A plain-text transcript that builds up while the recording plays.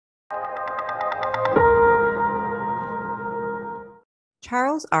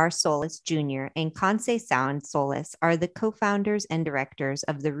Charles R. Solis Jr. and Conceição Solis are the co-founders and directors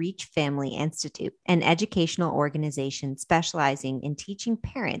of the Reach Family Institute, an educational organization specializing in teaching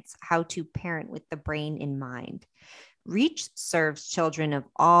parents how to parent with the brain in mind. Reach serves children of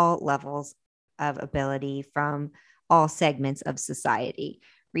all levels of ability from all segments of society.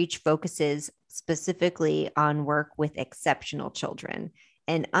 Reach focuses specifically on work with exceptional children.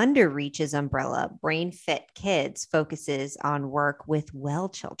 And under Reach's umbrella, BrainFit Kids focuses on work with well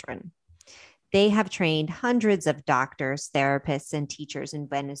children. They have trained hundreds of doctors, therapists, and teachers in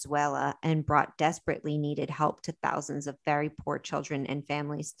Venezuela and brought desperately needed help to thousands of very poor children and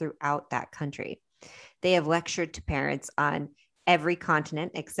families throughout that country. They have lectured to parents on every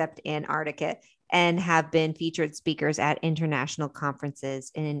continent except Antarctica and have been featured speakers at international conferences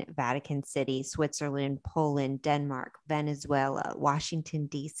in Vatican City, Switzerland, Poland, Denmark, Venezuela, Washington,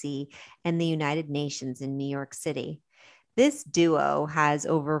 D.C., and the United Nations in New York City. This duo has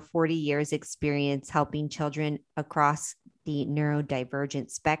over 40 years experience helping children across the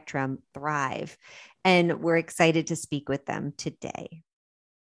neurodivergent spectrum thrive, and we're excited to speak with them today.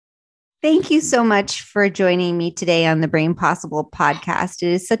 Thank you so much for joining me today on the Brain Possible podcast. It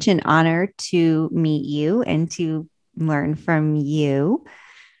is such an honor to meet you and to learn from you.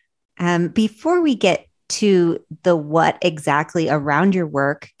 Before we get to the what exactly around your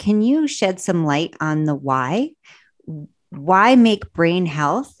work, can you shed some light on the why? Why make brain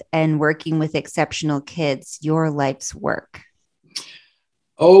health and working with exceptional kids your life's work?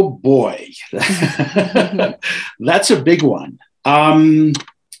 Oh boy, that's a big one.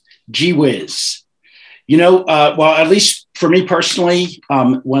 Gee whiz. Well, at least for me personally,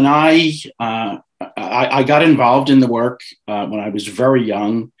 when I got involved in the work when I was very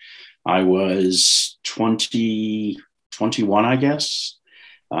young, I was 21, I guess,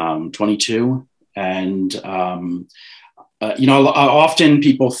 22. And, often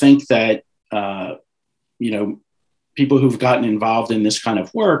people think that, people who've gotten involved in this kind of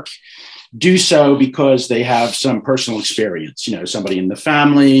work do so because they have some personal experience, somebody in the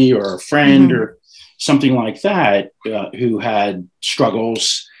family or a friend or something like that who had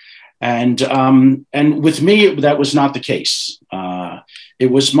struggles. And with me, that was not the case.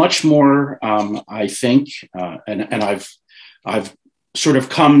 It was much more, I think, and I've sort of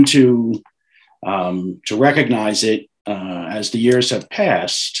come to recognize it as the years have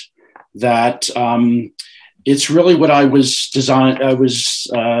passed, that it's really what I was designed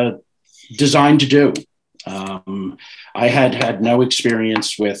to do. I had no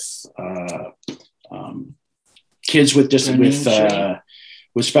experience with kids with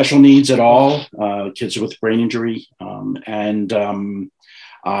special needs at all, kids with brain injury, and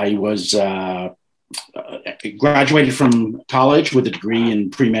I was graduated from college with a degree in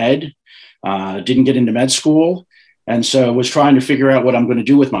pre-med. Didn't get into med school, and so was trying to figure out what I'm going to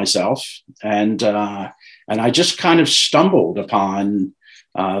do with myself, and I just kind of stumbled upon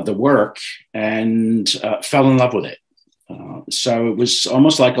the work and fell in love with it. So it was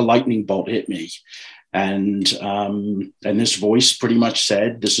almost like a lightning bolt hit me. And this voice pretty much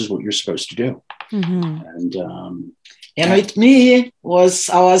said, this is what you're supposed to do. And with me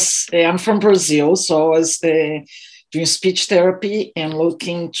I'm from Brazil. So I was doing speech therapy and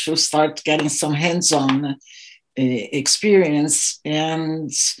looking to start getting some hands-on experience.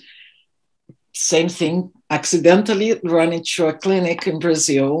 And same thing, accidentally run into a clinic in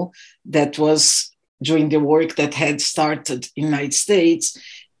Brazil that was doing the work that had started in the United States.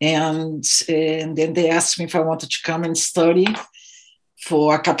 And then they asked me if I wanted to come and study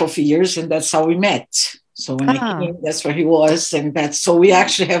for a couple of years, and that's how we met. So when I came, that's where he was, and so we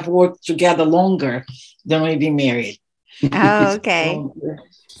actually have worked together longer than we've been married. Oh, okay.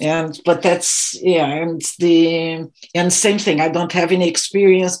 But that's, and same thing. I don't have any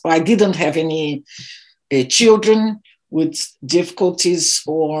experience, but I didn't have any children with difficulties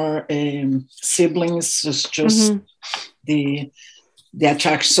or siblings. It's just the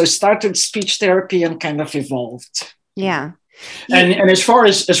attraction. So I started speech therapy and kind of evolved. Yeah. And as far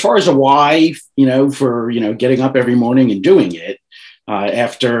as a why, for, getting up every morning and doing it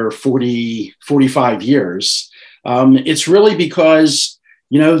after 45 years, it's really because,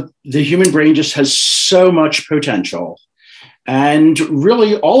 the human brain just has so much potential, and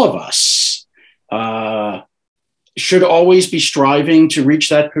really all of us should always be striving to reach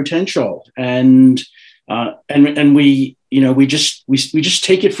that potential. And we just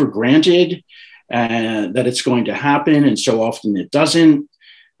take it for granted that it's going to happen. And so often it doesn't.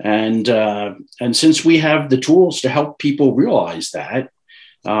 And since we have the tools to help people realize that,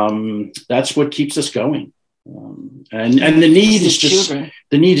 that's what keeps us going. And the need is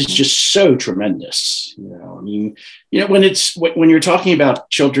just so tremendous. I mean, when you're talking about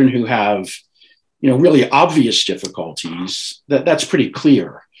children who have, really obvious difficulties, that's pretty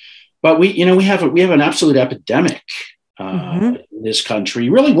clear. But we have an absolute epidemic in this country,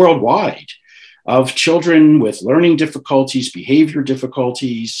 really worldwide, of children with learning difficulties, behavior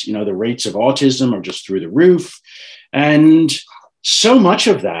difficulties. The rates of autism are just through the roof, and so much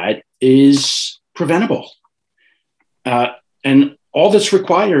of that is preventable. And all that's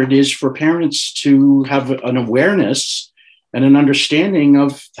required is for parents to have an awareness and an understanding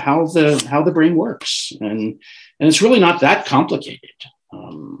of how the brain works. And it's really not that complicated.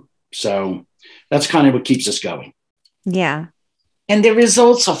 So that's kind of what keeps us going. Yeah. And the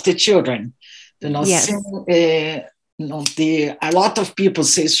results of the children, yes. A lot of people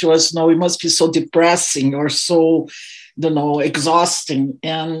say to us, it must be so depressing or so, exhausting.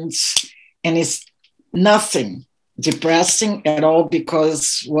 And it's nothing depressing at all,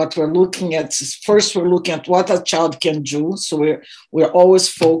 because what we're looking at is, first we're looking at what a child can do. So we're always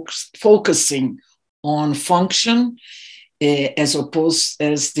focusing on function as opposed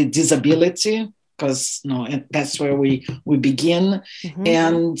as the disability, because that's where we begin.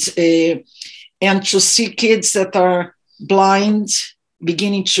 And to see kids that are blind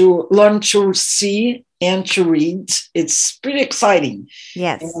beginning to learn to see and to read, it's pretty exciting.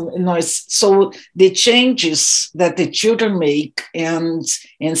 Yes. So the changes that the children make and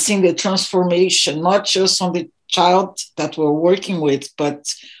seeing the transformation, not just on the child that we're working with,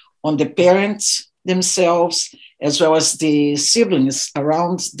 but on the parents themselves, as well as the siblings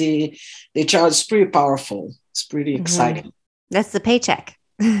around the child, is pretty powerful. It's pretty exciting. That's the paycheck.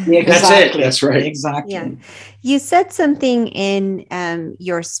 Yeah, exactly. That's it. That's right. Exactly. Yeah. You said something in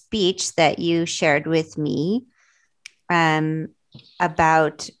your speech that you shared with me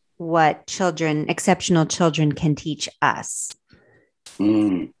about what exceptional children can teach us.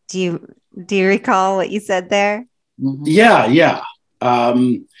 Do you recall what you said there? Yeah.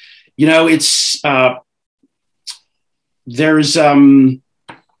 It's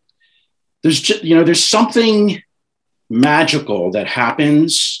there's something magical that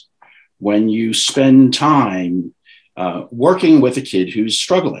happens when you spend time working with a kid who's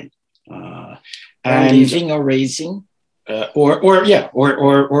struggling, and living or raising,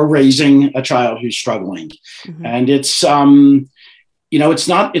 or raising a child who's struggling. And it's it's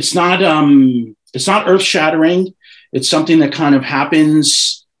not earth shattering. It's something that kind of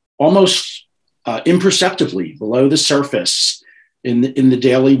happens almost imperceptibly below the surface in the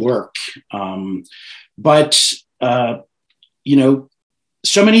daily work, but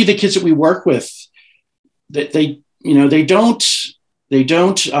so many of the kids that we work with, that they don't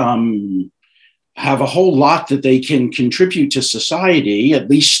have a whole lot that they can contribute to society, at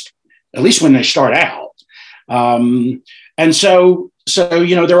least when they start out. And so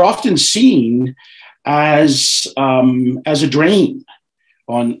they're often seen as a drain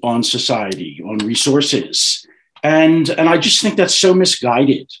on society, on resources, and I just think that's so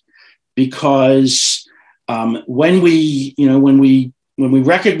misguided, because when we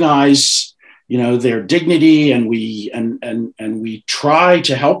recognize their dignity, and we try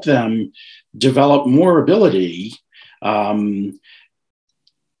to help them develop more ability,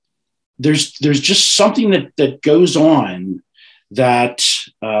 there's just something that goes on that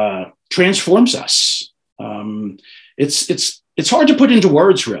transforms us. It's hard to put into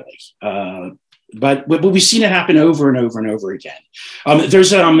words, really. But we've seen it happen over and over and over again.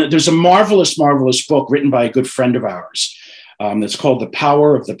 There's a marvelous book written by a good friend of ours that's called The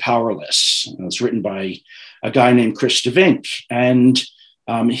Power of the Powerless. It's written by a guy named Chris DeVink. And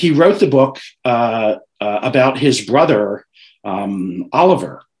he wrote the book about his brother,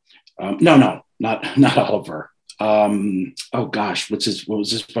 Oliver. Not Oliver. Oh gosh, what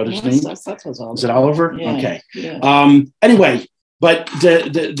was his brother's name? Was it Oliver? Yeah, okay. Yeah. Anyway, but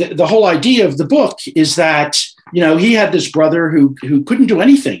the whole idea of the book is that he had this brother who couldn't do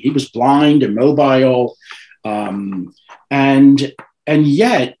anything. He was blind, immobile, and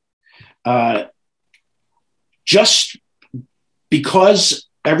yet just because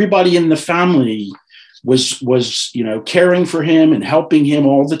everybody in the family was caring for him and helping him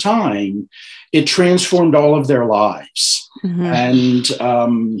all the time, it transformed all of their lives. And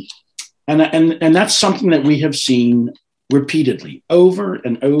that's something that we have seen repeatedly over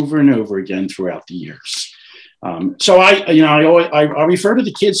and over and over again throughout the years. So I refer to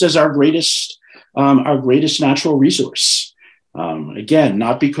the kids as our greatest natural resource. Again,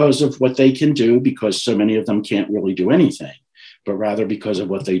 not because of what they can do, because so many of them can't really do anything, but rather because of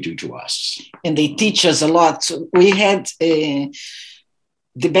what they do to us. And they teach us a lot. We had the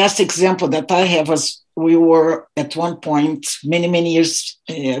best example that I have was we were at one point, many years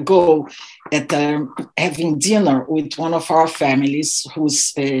ago, at having dinner with one of our families who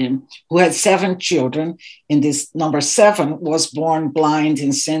had 7 children, and this number 7 was born blind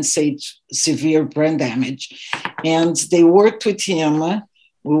and sensate severe brain damage. And they worked with him.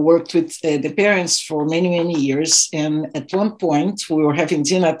 We worked with the parents for many years. And at one point, we were having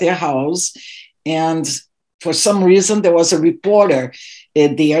dinner at their house, and for some reason, there was a reporter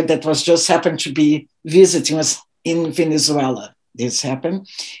there that was just happened to be visiting us in Venezuela. This happened.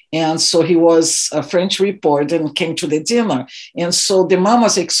 And so he was a French reporter and came to the dinner. And so the mom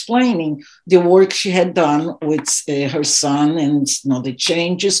was explaining the work she had done with her son and the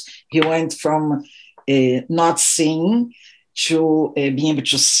changes. He went from not seeing to being able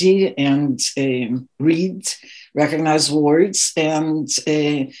to see and read, recognize words. And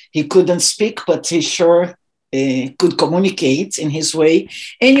he couldn't speak, but he sure could communicate in his way.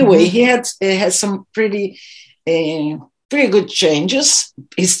 Anyway, he had some pretty good changes.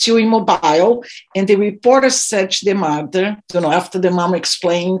 He's still immobile. And the reporter said to the mother, after the mom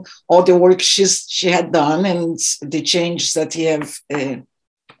explained all the work she had done and the changes that he have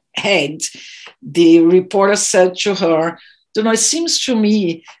had, the reporter said to her, it seems to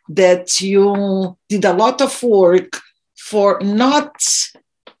me that you did a lot of work for him not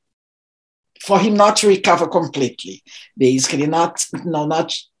to recover completely, basically, not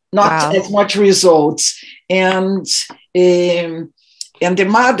wow. As much results. And the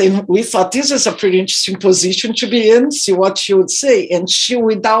mother, we thought this is a pretty interesting position to be in, see what she would say. And she,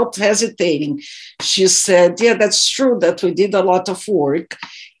 without hesitating, she said, yeah, that's true that we did a lot of work.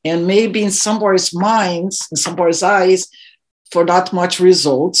 And maybe in somebody's minds, in somebody's eyes, for not much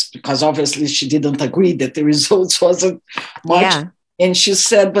results, because obviously she didn't agree that the results wasn't much. Yeah. And she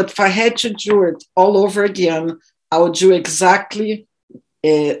said, but if I had to do it all over again, I would do it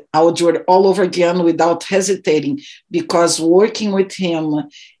all over again without hesitating, because working with him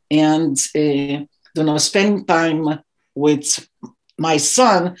and spending time with my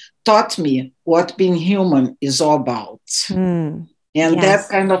son taught me what being human is all about. And yes.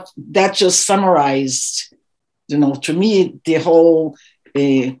 that just summarized, to me, the whole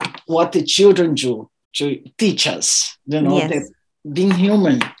what the children do to teach us, yes. that being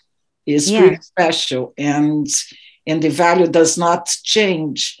human is pretty special, and the value does not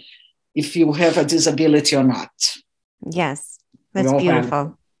change if you have a disability or not. Yes, that's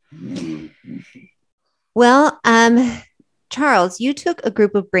beautiful. Well, Charles, you took a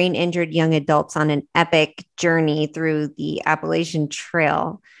group of brain-injured young adults on an epic journey through the Appalachian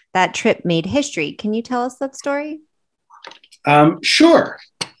Trail. That trip made history. Can you tell us that story? Sure.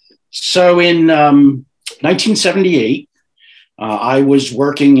 So in 1978, I was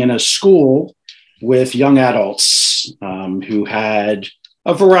working in a school with young adults who had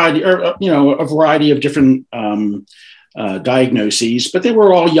a variety of different diagnoses, but they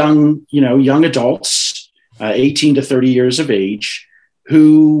were all young adults, 18 to 30 years of age,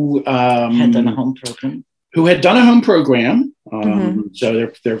 who had done a home program.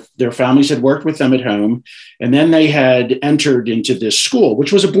 So their families had worked with them at home, and then they had entered into this school,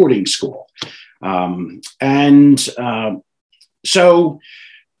 which was a boarding school. So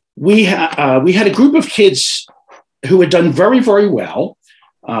we had a group of kids who had done very, very well.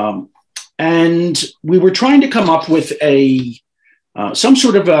 And we were trying to come up with some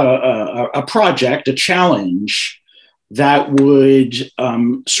sort of a project, a challenge that would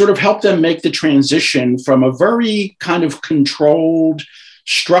sort of help them make the transition from a very kind of controlled,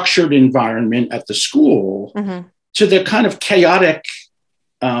 structured environment at the school to the kind of chaotic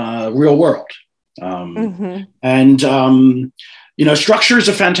real world. Structure is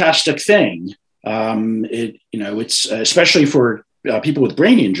a fantastic thing. It's especially for people with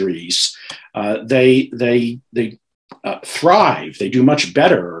brain injuries. They thrive. They do much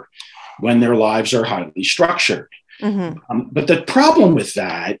better when their lives are highly structured. But the problem with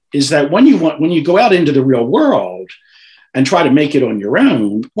that is that when you go out into the real world and try to make it on your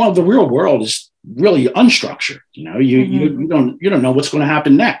own, well, the real world is really unstructured. You don't know what's going to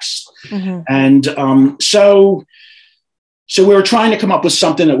happen next. And so we were trying to come up with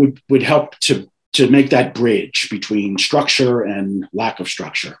something that would help to make that bridge between structure and lack of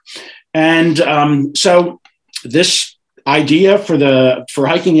structure. And so this idea for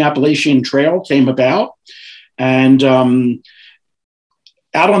hiking the Appalachian Trail came about. And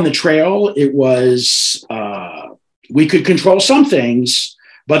out on the trail, it was, we could control some things,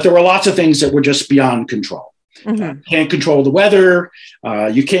 but there were lots of things that were just beyond control. Can't control the weather.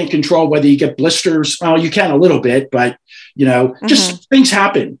 You can't control whether you get blisters. Well, you can a little bit, but, just things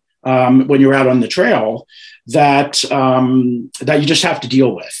happen when you're out on the trail that you just have to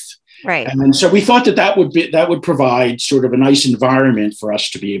deal with. Right. And so we thought that would provide sort of a nice environment for us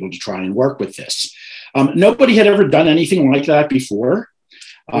to be able to try and work with this. Nobody had ever done anything like that before.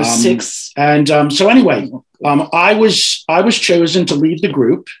 Six. And so anyway, I was chosen to lead the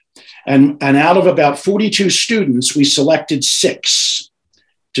group, and out of about 42 students, we selected 6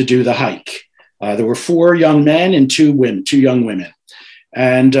 to do the hike. There were 4 young men and 2 young women,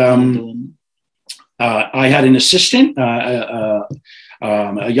 and I had an assistant, a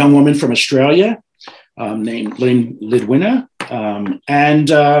young woman from Australia named Lidwina,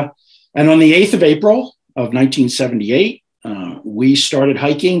 and on the 8th of April of 1978. We started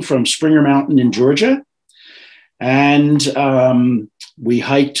hiking from Springer Mountain in Georgia, and we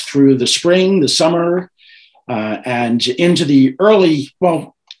hiked through the spring, the summer, and into the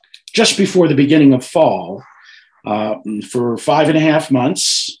just before the beginning of fall for 5.5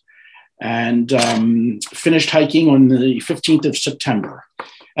 months, and finished hiking on the 15th of September.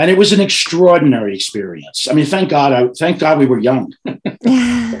 And it was an extraordinary experience. I mean, thank God we were young.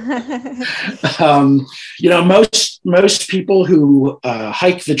 Most people who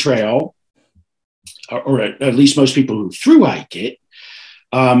hike the trail, or at least most people who thru hike it,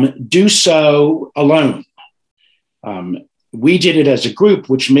 do so alone. We did it as a group,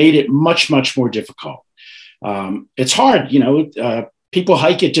 which made it much, much more difficult. It's hard, people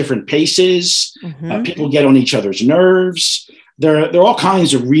hike at different paces. Mm-hmm. People get on each other's nerves. There are all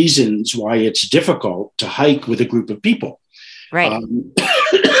kinds of reasons why it's difficult to hike with a group of people. Right.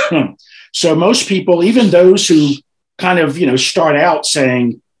 So most people, even those who kind of, start out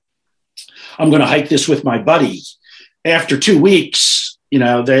saying, I'm going to hike this with my buddy, after 2 weeks,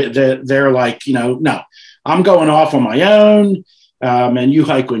 they're like, no, I'm going off on my own, and you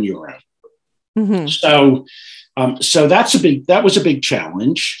hike on your own. Mm-hmm. So that was a big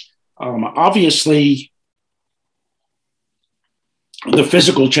challenge. Obviously, the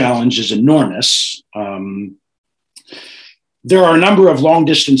physical challenge is enormous. There are a number of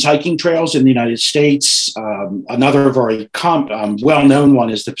long-distance hiking trails in the United States. Another very well-known one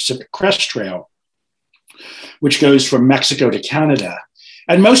is the Pacific Crest Trail, which goes from Mexico to Canada.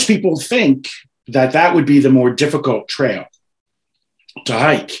 And most people think that would be the more difficult trail to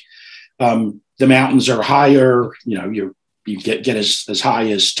hike. The mountains are higher, you get as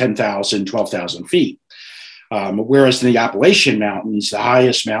high as 10,000, 12,000 feet. Whereas in the Appalachian Mountains, the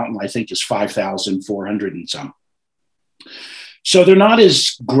highest mountain, I think, is 5,400 and some. So they're not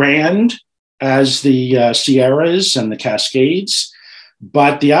as grand as the Sierras and the Cascades,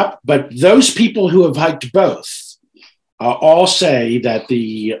 but those people who have hiked both all say that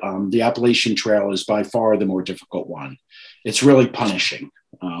the Appalachian Trail is by far the more difficult one. It's really punishing.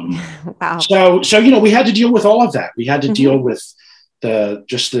 Wow. So we had to deal with all of that. We had to deal with the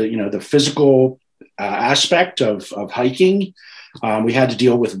physical aspect of hiking. We had to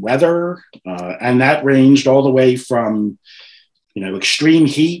deal with weather, and that ranged all the way from extreme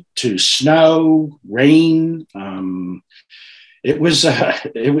heat to snow, rain. It was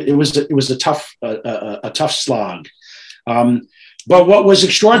a tough slog. But what was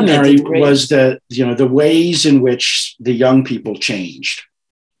extraordinary was the ways in which the young people changed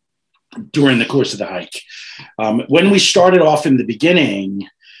during the course of the hike. When we started off in the beginning,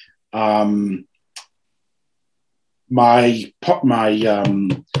 my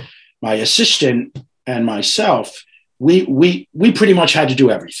assistant and myself, we pretty much had to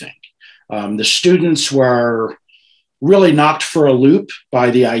do everything. The students were really knocked for a loop by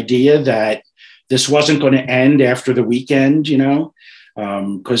the idea that this wasn't going to end after the weekend,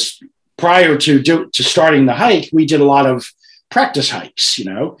 because prior to starting the hike, we did a lot of practice hikes,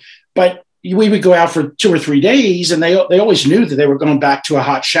 but we would go out for 2 or 3 days, and they always knew that they were going back to a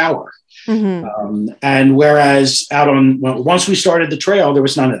hot shower. Mm-hmm. And whereas once we started the trail, there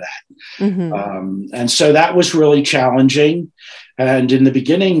was none of that. Mm-hmm. And so that was really challenging. And in the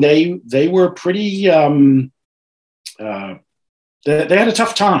beginning, they were pretty, they had a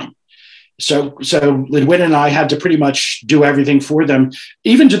tough time. So Lidwin and I had to pretty much do everything for them,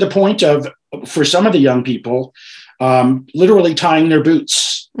 even to the point of, for some of the young people, literally tying their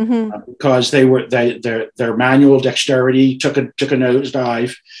boots, mm-hmm. Because their manual dexterity took a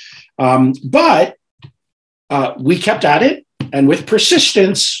nosedive. But we kept at it, and with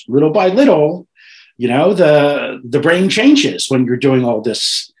persistence, little by little, the brain changes when you're doing all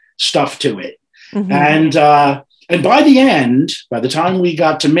this stuff to it. Mm-hmm. And by the end, by the time we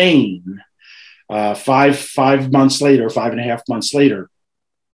got to Maine, 5 months later, 5.5 months later,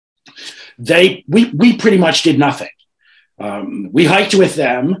 we pretty much did nothing. We hiked with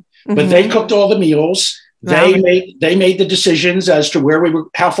them, but mm-hmm. they cooked all the meals. They made the decisions as to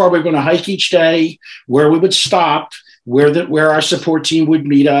how far we were going to hike each day, where we would stop. where our support team would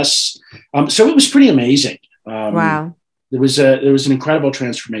meet us. So it was pretty amazing. Wow. There was an incredible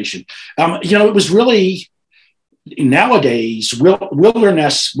transformation. It was really, nowadays,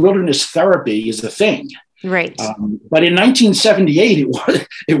 wilderness therapy is the thing. Right. But in 1978,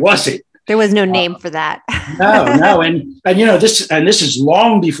 it wasn't. There was no name for that. No. And this is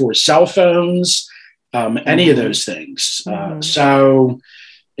long before cell phones, any of those things. So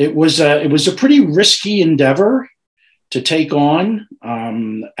it was a pretty risky endeavor to take on.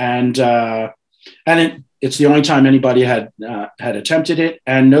 It's the only time anybody had attempted it,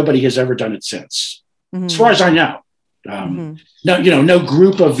 and nobody has ever done it since, as far as I know. No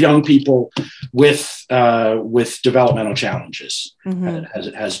group of young people with developmental challenges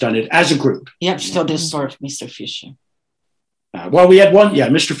has done it as a group. You have to tell the story of Mr. Fisher. Well, we had one. Yeah,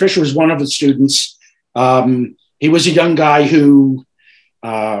 Mr. Fisher was one of the students. He was a young guy who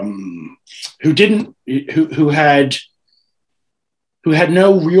had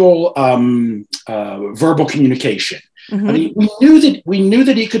no real verbal communication. I mean, we knew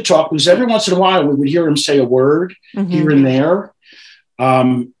that he could talk, because every once in a while we would hear him say a word here and there,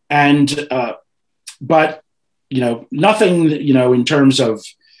 but nothing in terms of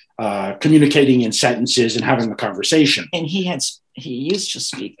communicating in sentences and having a conversation. And he used to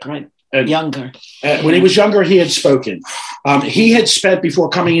speak, right? Younger. When he was younger, he had spoken. He had spent, before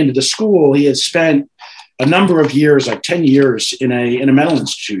coming into the school, he had spent a number of years, like 10 years, in a mental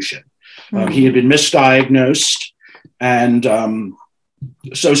institution. He had been misdiagnosed, and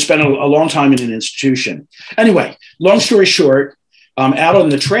so spent a long time in an institution. Anyway, long story short, out on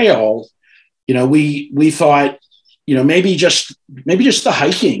the trail, we thought, maybe just the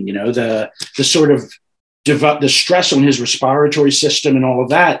hiking, the sort of the stress on his respiratory system and all of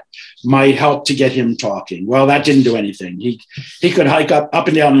that might help to get him talking. Well, that didn't do anything. He could hike up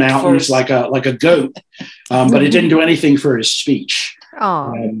and down mountains like a goat, but it didn't do anything for his speech.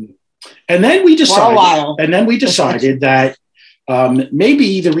 And then we decided that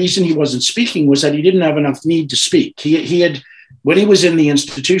maybe the reason he wasn't speaking was that he didn't have enough need to speak. He had, when he was in the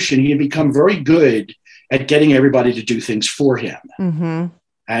institution, he had become very good at getting everybody to do things for him.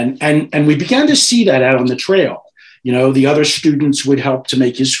 And we began to see that out on the trail. The other students would help to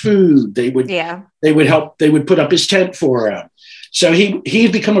make his food. They would help. They would put up his tent for him. So he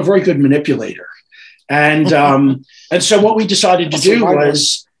had become a very good manipulator. And so what we decided to do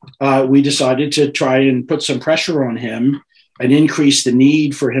was we decided to try and put some pressure on him and increase the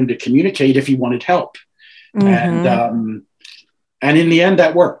need for him to communicate if he wanted help. And in the end,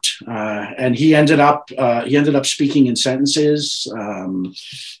 that worked. And he ended up speaking in sentences.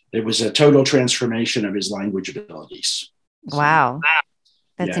 It was a total transformation of his language abilities. Wow,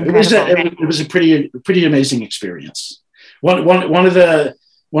 that's incredible. It was a pretty amazing experience. One of the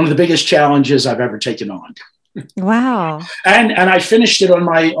biggest challenges I've ever taken on. Wow. And I finished it on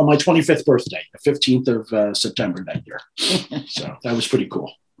my 25th birthday, the 15th of September that year. So that was pretty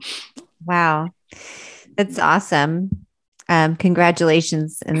cool. Wow, that's awesome.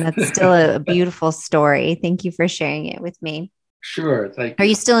 Congratulations. And that's still a beautiful story. Thank you for sharing it with me. Sure. Thank you. Are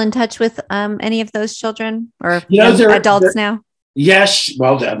you still in touch with any of those children or they're adults now? Yes.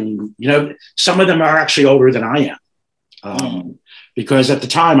 Well, I mean, some of them are actually older than I am. Because at the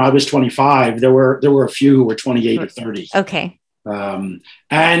time I was 25, there were a few who were 28 or 30. Okay. And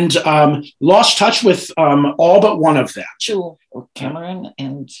lost touch with all but one of them. Two, Cameron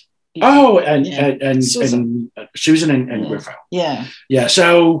and Susan and Griffo. Yeah.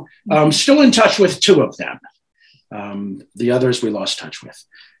 So still in touch with two of them. The others we lost touch with,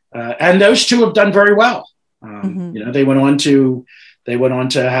 and those two have done very well. They went on to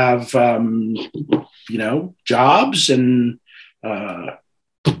have jobs and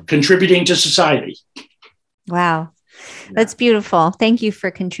contributing to society. Wow, that's beautiful. Thank you for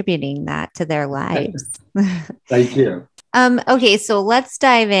contributing that to their lives. Thank you. Okay, so let's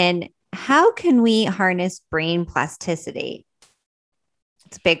dive in. How can we harness brain plasticity?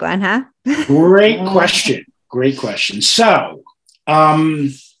 It's a big one, huh? Great question. Great question. So,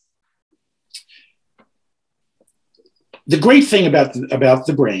 the great thing about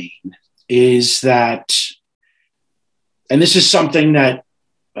the brain is that, and this is something that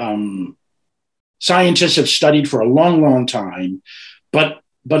scientists have studied for a long, long time, but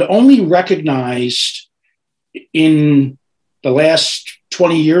only recognized in the last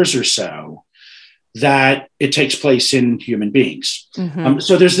 20 years or so, that it takes place in human beings.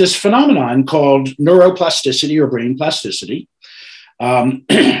 So there's this phenomenon called neuroplasticity or brain plasticity,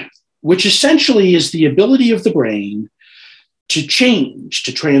 which essentially is the ability of the brain to change,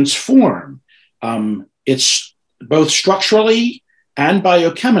 to transform. It's both structurally and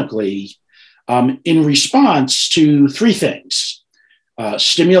biochemically in response to three things.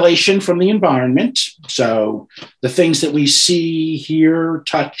 Stimulation from the environment. So the things that we see, hear,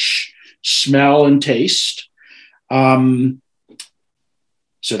 touch, smell, and taste. So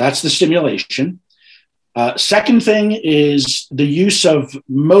that's the stimulation. Second thing is the use of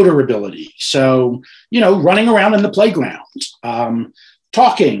motor ability. So, running around in the playground,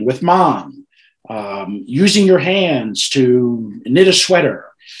 talking with mom, using your hands to knit a sweater.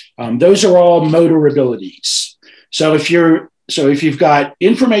 Those are all motor abilities. So if you've got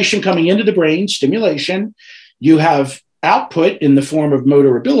information coming into the brain, stimulation, you have output in the form of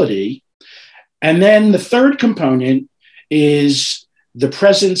motor ability. And then the third component is the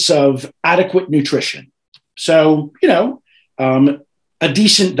presence of adequate nutrition. So, a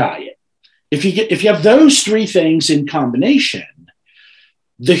decent diet. If you have those three things in combination,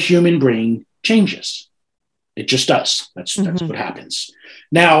 the human brain changes. It just does. That's what happens.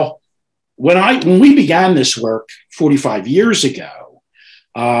 Now, when we began this work 45 years ago,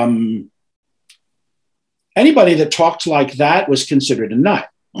 anybody that talked like that was considered a nut.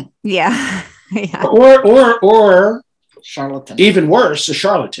 Yeah. Yeah. Or charlatan. Even worse, a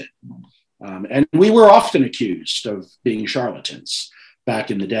charlatan. And we were often accused of being charlatans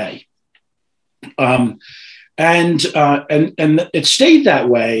back in the day. And it stayed that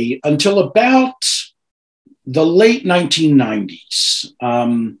way until about the late 1990s.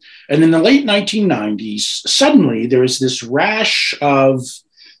 And in the late 1990s, suddenly there was this rash of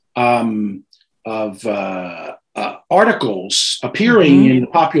articles appearing in the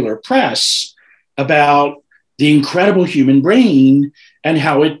popular press about the incredible human brain and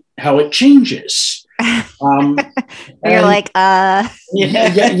how it changes. You're like, yeah.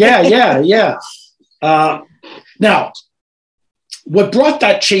 Now, what brought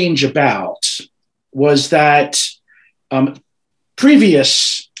that change about was that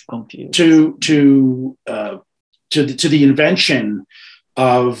previous to the invention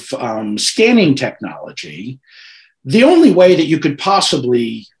of scanning technology, the only way that you could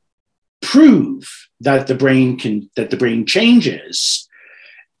possibly prove that the brain changes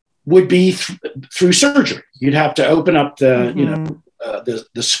would be through surgery. You'd have to open up the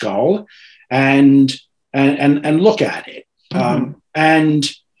skull and look at it, and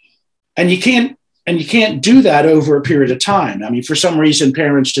you can't do that over a period of time. I mean, for some reason,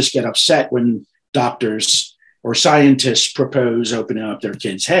 parents just get upset when doctors or scientists propose opening up their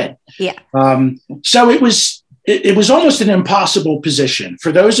kid's head. Yeah. So it was almost an impossible position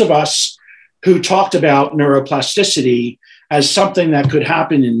for those of us who talked about neuroplasticity as something that could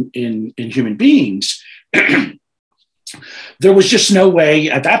happen in human beings. There was just no way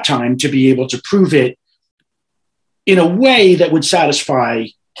at that time to be able to prove it in a way that would satisfy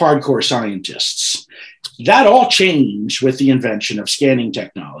hardcore scientists. That all changed with the invention of scanning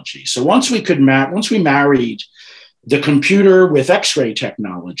technology. So once we married the computer with X-ray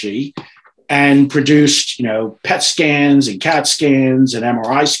technology and produced, PET scans and CAT scans and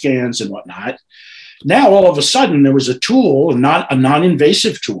MRI scans and whatnot, now all of a sudden there was a tool, a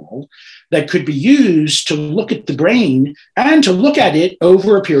non-invasive tool, that could be used to look at the brain and to look at it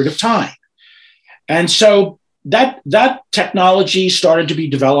over a period of time. And so that technology started to be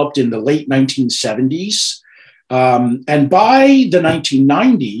developed in the late 1970s. And by the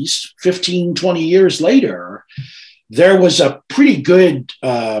 1990s, 15, 20 years later, there was a pretty good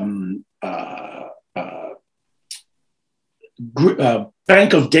bank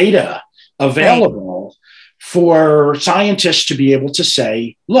of data available for scientists to be able to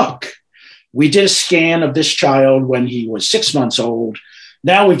say, look, we did a scan of this child when he was 6 months old.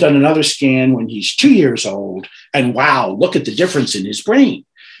 Now we've done another scan when he's 2 years old. And wow, look at the difference in his brain.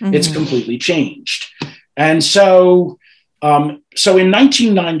 It's completely changed. And so in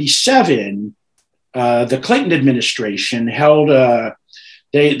 1997, the Clinton administration held a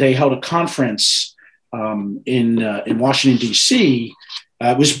conference in Washington, D.C.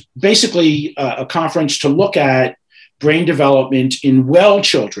 It was basically a conference to look at brain development in well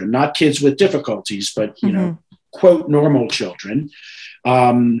children, not kids with difficulties, but quote, normal children.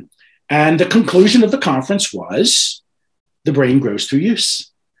 And the conclusion of the conference was the brain grows through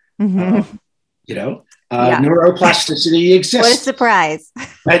use. Neuroplasticity exists. What a surprise.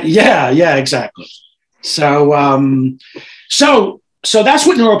 Yeah, exactly. So that's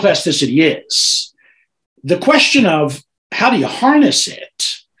what neuroplasticity is. The question of how do you harness it,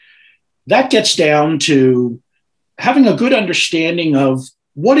 that gets down to having a good understanding of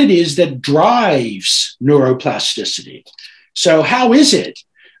what it is that drives neuroplasticity. So how is it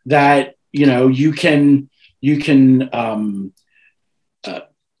that you can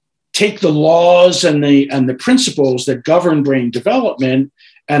take the laws and the principles that govern brain development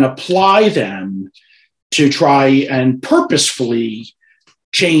and apply them to try and purposefully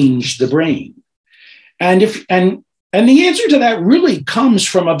change the brain. And the answer to that really comes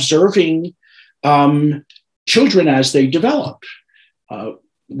from observing children as they develop.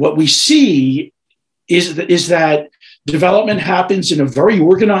 What we see is that development happens in a very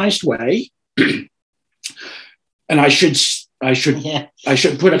organized way. And I should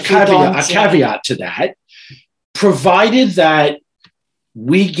put a caveat to that, provided that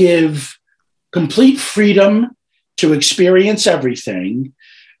we give complete freedom to experience everything,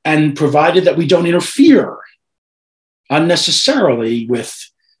 and provided that we don't interfere unnecessarily with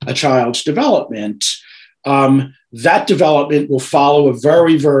a child's development, that development will follow a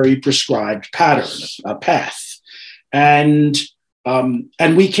very, very prescribed pattern, a path. And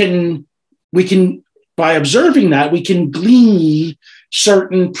we can, by observing that, we can glean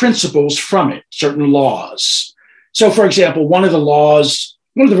certain principles from it, certain laws. So, for example, one of the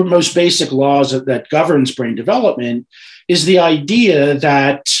most basic laws that governs brain development is the idea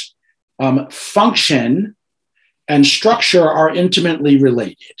that function and structure are intimately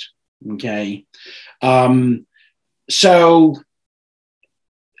related. Okay. And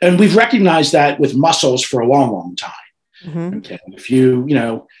we've recognized that with muscles for a long, long time. Mm-hmm. Okay. If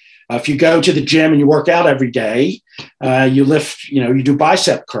you go to the gym and you work out every day, you lift, you do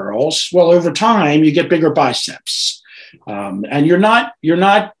bicep curls. Well, over time, you get bigger biceps. And you're not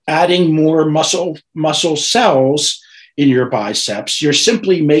adding more muscle cells in your biceps. You're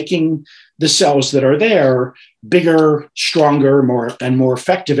simply making the cells that are there bigger, stronger, more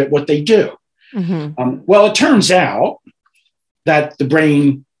effective at what they do. Mm-hmm. Well, it turns out that the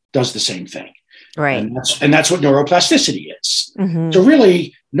brain does the same thing. Right. And that's what neuroplasticity is. Mm-hmm. So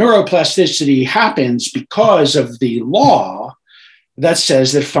really, neuroplasticity happens because of the law that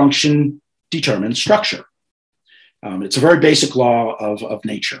says that function determines structure. It's a very basic law of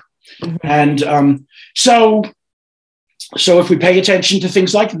nature. Mm-hmm. And so if we pay attention to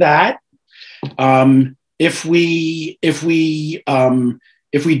things like that, if we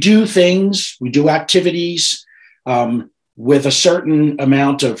do things, we do activities with a certain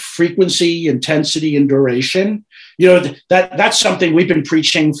amount of frequency, intensity, and duration, that's something we've been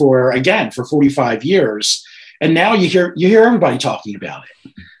preaching for 45 years. And now you hear everybody talking about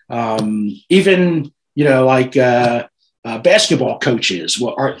it. Even, basketball coaches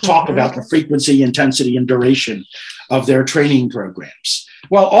will talk about the frequency, intensity, and duration of their training programs.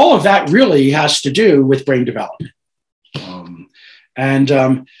 Well, all of that really has to do with brain development.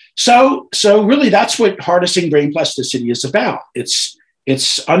 So really that's what harnessing brain plasticity is about. It's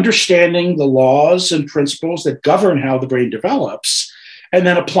understanding the laws and principles that govern how the brain develops and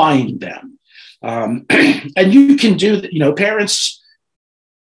then applying them. And you can do, parents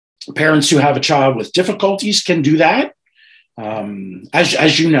who have a child with difficulties can do that,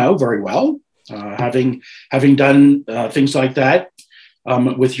 as you know very well, having done things like that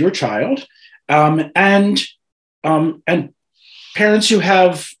with your child, and parents who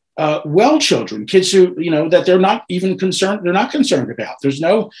have well children, kids who that they're not concerned about. There's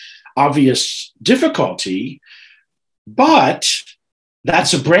no obvious difficulty, but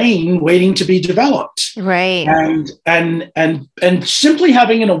that's a brain waiting to be developed. Right. And simply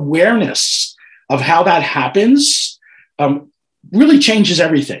having an awareness of how that happens really changes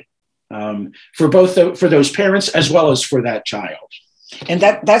everything for those parents as well as for that child. And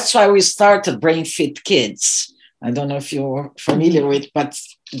that's why we started BrainFit Kids. I don't know if you're familiar with, but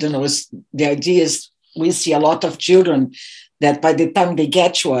the idea is we see a lot of children that by the time they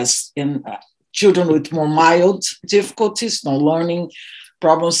get to us, in children with more mild difficulties, no learning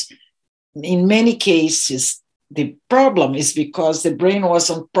problems, in many cases, the problem is because the brain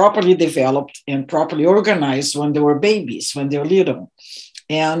wasn't properly developed and properly organized when they were babies, when they were little.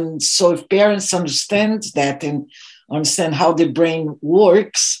 And so if parents understand that and understand how the brain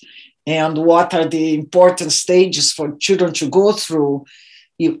works and what are the important stages for children to go through,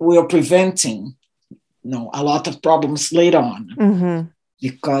 we are preventing a lot of problems later on. Mm-hmm.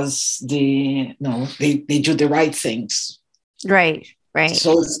 Because they do the right things. Right.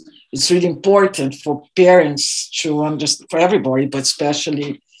 So it's really important for parents to understand, for everybody, but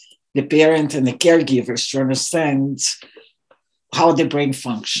especially the parent and the caregivers to understand how the brain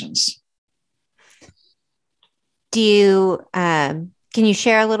functions. Can you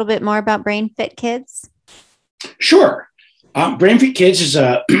share a little bit more about BrainFit Kids? Sure. BrainFit Kids is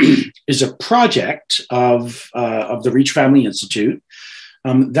a project of the Reach Family Institute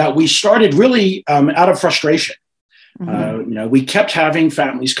that we started really out of frustration. Mm-hmm. We kept having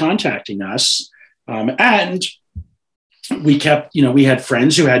families contacting us, and we kept, we had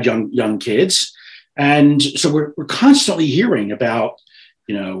friends who had young kids, and so we're constantly hearing about,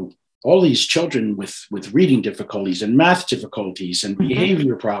 all these children with reading difficulties and math difficulties and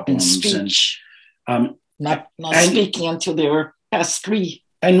behavior problems and not speaking until they were past 3.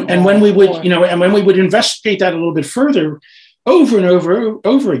 And when we would, and when we would investigate that a little bit further, over and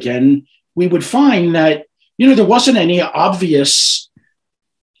over again, we would find that, there wasn't any obvious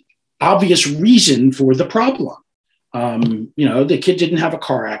reason for the problem. The kid didn't have a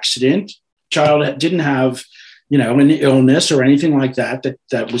car accident, child didn't have, an illness or anything like that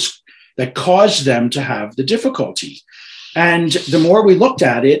caused them to have the difficulty. And the more we looked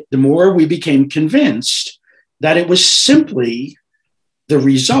at it, the more we became convinced that it was simply the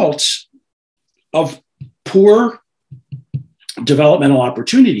result of poor developmental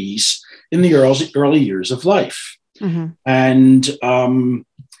opportunities in the early years of life. And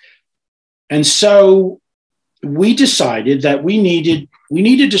so we decided that we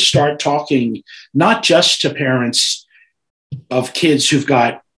needed to start talking not just to parents of kids who've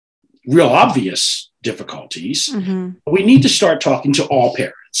got real obvious difficulties, but we need to start talking to all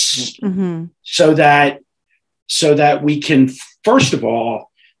parents so that we can, first of all,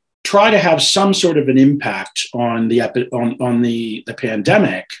 try to have some sort of an impact on the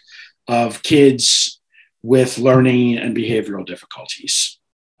pandemic of kids with learning and behavioral difficulties.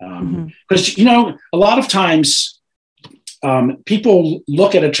 Because, a lot of times people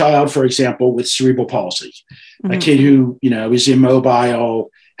look at a child, for example, with cerebral palsy, a kid who, is immobile,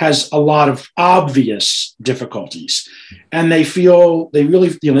 has a lot of obvious difficulties, and they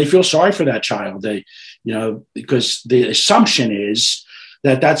really feel sorry for that child. Because the assumption is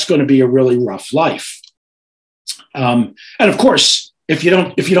that that's going to be a really rough life. And of course, if you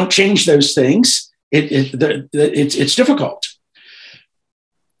don't change those things, it's difficult.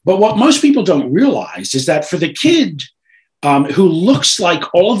 But what most people don't realize is that for the kid who looks like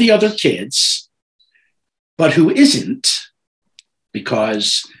all the other kids, but who isn't,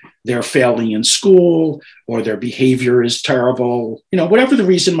 because they're failing in school or their behavior is terrible, whatever the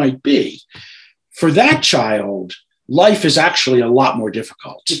reason might be, for that child, life is actually a lot more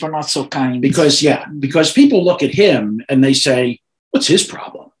difficult. People are not so kind. Because people look at him and they say, what's his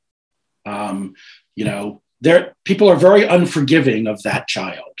problem? People are very unforgiving of that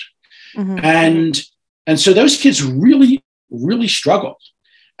child. And so those kids really, really struggle.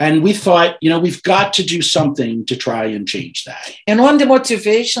 And we thought, we've got to do something to try and change that. And one of the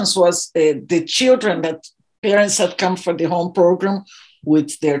motivations was the children that parents had come for the home program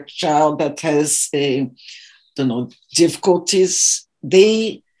with their child that has, difficulties.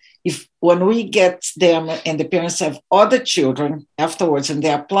 When we get them and the parents have other children afterwards and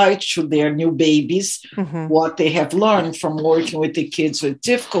they apply to their new babies, what they have learned from working with the kids with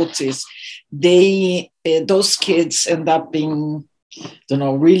difficulties, those kids end up being,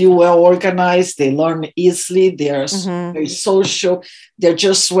 really well organized. They learn easily. They're very social. They're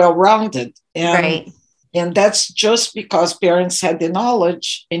just well-rounded. And that's just because parents had the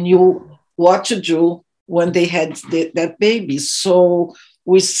knowledge and knew what to do when they had that baby. So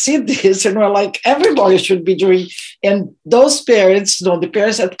we see this and we're like, everybody should be doing. And those parents, the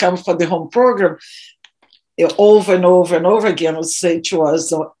parents that come for the home program, over and over and over again would say to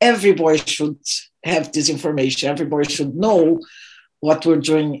us, everybody should have this information. Everybody should know what we're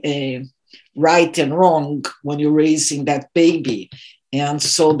doing right and wrong when you're raising that baby. And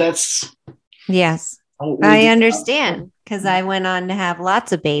so that's... Yes, I understand, because I went on to have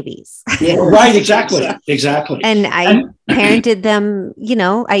lots of babies. Yeah, right, exactly. And I parented them,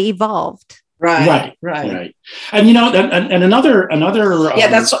 I evolved. Right. And and another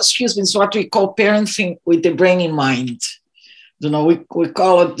that's what we call parenting with the brain in mind. We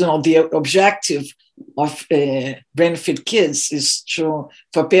call it, the objective of BrainFit Kids is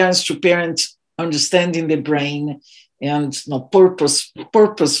for parents to parent understanding the brain and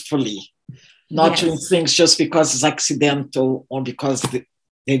purposefully, not doing things just because it's accidental or because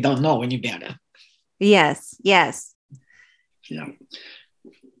they don't know any better. Yes. Yeah.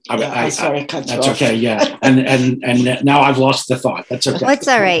 Sorry, cut you that's off. okay. Yeah, and now I've lost the thought. That's okay. That's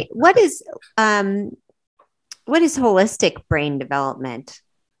all right. What is holistic brain development?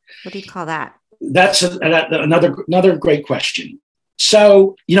 What do you call that? That's another great question.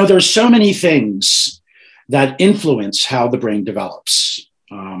 So there's so many things that influence how the brain develops.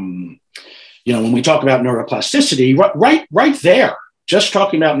 When we talk about neuroplasticity, right there, just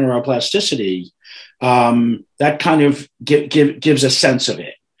talking about neuroplasticity, that kind of gives a sense of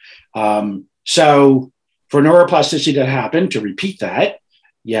it. So for neuroplasticity to happen, to repeat that,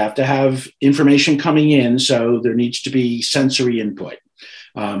 you have to have information coming in. So there needs to be sensory input.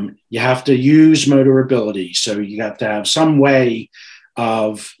 You have to use motor ability. So you have to have some way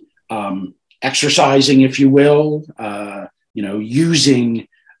of exercising, if you will, using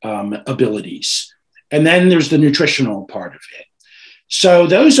abilities. And then there's the nutritional part of it. So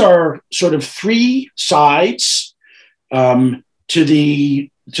those are sort of three sides to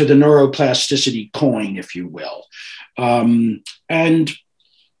the neuroplasticity coin, if you will. And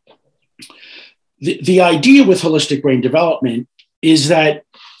the idea with holistic brain development is that,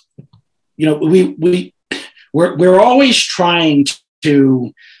 we're always trying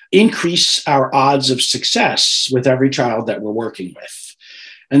to increase our odds of success with every child that we're working with.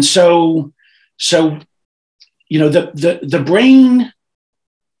 And so the brain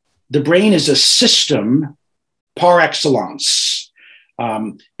is a system par excellence.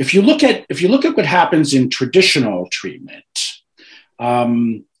 If you look at what happens in traditional treatment,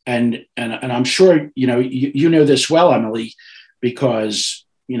 and I'm sure you know this well, Emily, because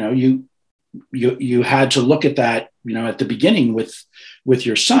you had to look at that at the beginning with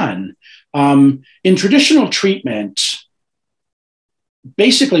your son. In traditional treatment,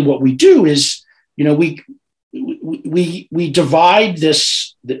 basically what we do is we divide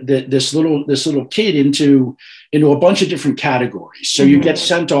this little kid into a bunch of different categories. So you get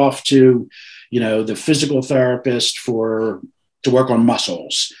sent off to the physical therapist to work on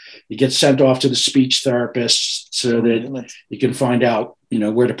muscles. You get sent off to the speech therapist so that you can find out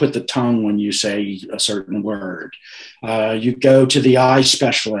where to put the tongue when you say a certain word. You go to the eye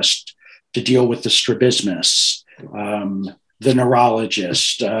specialist to deal with the strabismus, the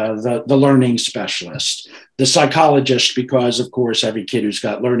neurologist, the learning specialist, the psychologist, because of course every kid who's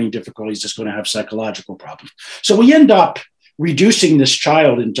got learning difficulties is going to have psychological problems. So we end up reducing this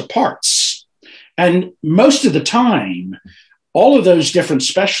child into parts. And most of the time, all of those different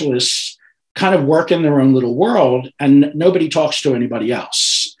specialists kind of work in their own little world and nobody talks to anybody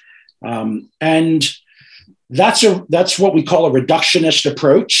else. And that's what we call a reductionist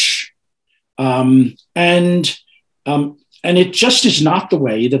approach. And it just is not the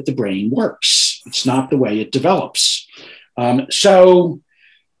way that the brain works. It's not the way it develops. So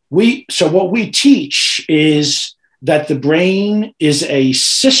what we teach is that the brain is a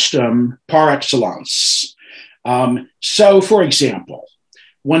system par excellence. So for example,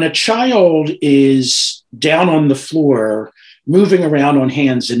 when a child is down on the floor, moving around on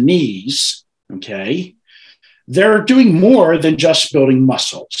hands and knees, okay, they're doing more than just building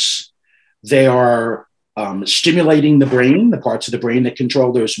muscles. They are stimulating the brain, the parts of the brain that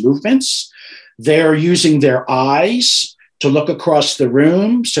control those movements. They're using their eyes to look across the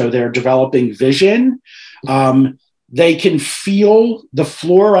room, so they're developing vision. They can feel the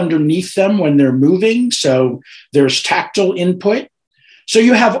floor underneath them when they're moving, so there's tactile input. So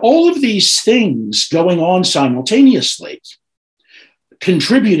you have all of these things going on simultaneously,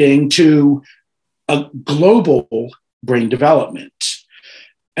 contributing to a global brain development.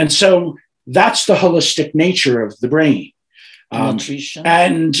 And so that's the holistic nature of the brain. Nutrition.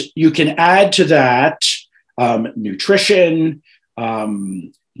 And you can add to that nutrition,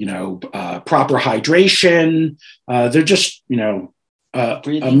 proper hydration. They're just,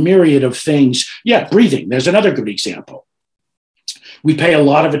 a myriad of things. Yeah, breathing. There's another good example. We pay a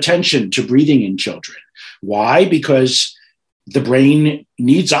lot of attention to breathing in children. Why? Because the brain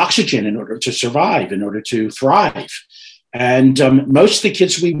needs oxygen in order to survive, in order to thrive. And most of the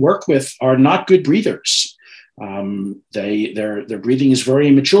kids we work with are not good breathers. Their breathing is very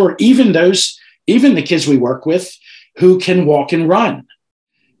immature. Even the kids we work with who can walk and run.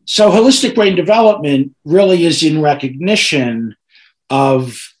 So holistic brain development really is in recognition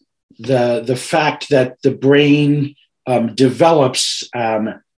of the fact that the brain develops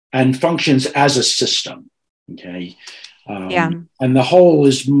and functions as a system. Okay. And the whole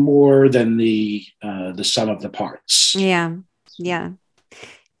is more than the sum of the parts. Yeah.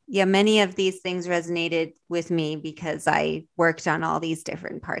 Many of these things resonated with me because I worked on all these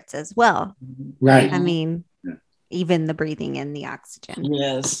different parts as well. Right. I mean, even the breathing and the oxygen.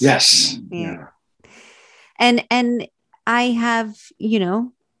 Yes. Yeah. And I have,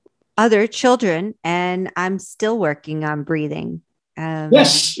 other children, and I'm still working on breathing.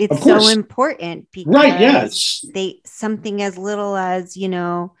 Yes, it's so important because yes. Something as little as,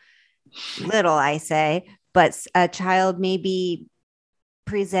 little I say, but a child may be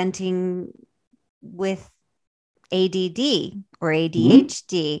presenting with ADD or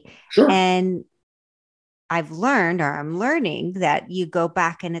ADHD. Sure. And I'm learning that you go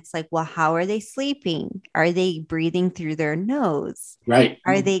back and it's like, well, how are they sleeping? Are they breathing through their nose? Right.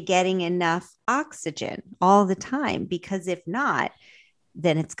 Are they getting enough oxygen all the time? Because if not,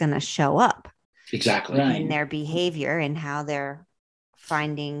 then it's going to show up exactly in their behavior and how they're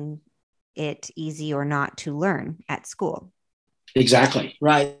finding it easy or not to learn at school. Exactly.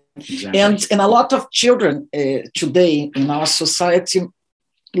 Right. Exactly. And a lot of children today in our society,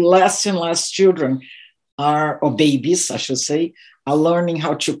 less and less children or babies, I should say, are learning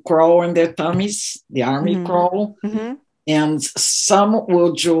how to crawl in their tummies, the army crawl. Mm-hmm. And some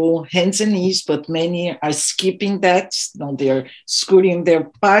will do hands and knees, but many are skipping that. They're scooting their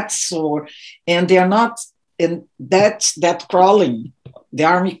butts, and they're not. And that crawling, the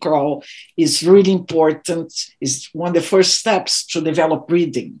army crawl, is really important. Is one of the first steps to develop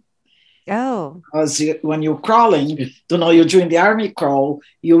breathing. Oh, Because when you're crawling, you're doing the army crawl,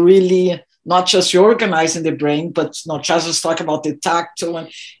 you really not just you're organizing the brain, but just talk about the tactile, and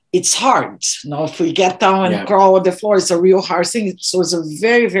it's hard. If we get down and crawl on the floor, it's a real hard thing. So it's a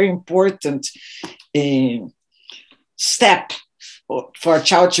very, very important step for a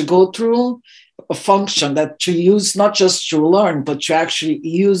child to go through, a function that to use not just to learn, but to actually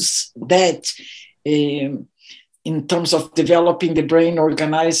use that in terms of developing the brain,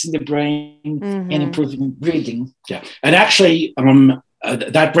 organizing the brain, and improving breathing. Yeah, and actually,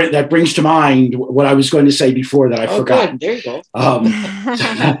 that brings to mind what I was going to say before that I forgot. Good. There you go.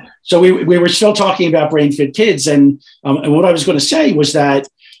 So we were still talking about BrainFit Kids, and what I was going to say was that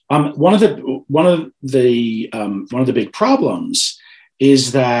one of the big problems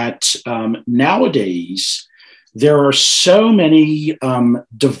is that nowadays there are so many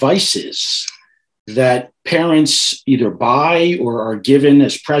devices that parents either buy or are given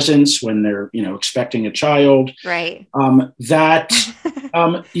as presents when they're expecting a child, right? That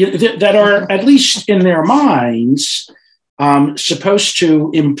are, at least in their minds, supposed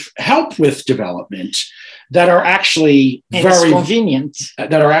to help with development, that are actually very convenient,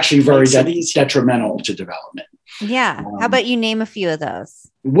 that are actually very detrimental to development. Yeah. How about you name a few of those?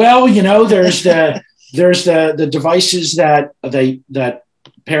 Well, there's the devices that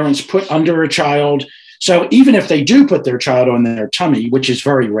parents put under a child. So even if they do put their child on their tummy, which is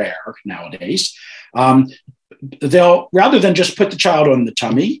very rare nowadays, they'll, rather than just put the child on the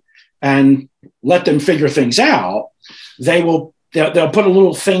tummy and let them figure things out, they'll put a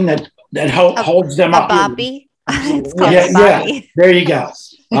little thing that holds them up. A boppy? It's called a boppy. Yeah, there you go.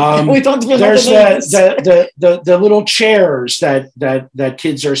 We don't even there's the little chairs that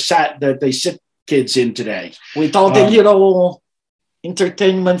kids are that they sit kids in today. With all the little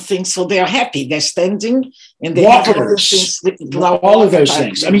entertainment things, so they're happy. They're standing and they walkers, all of those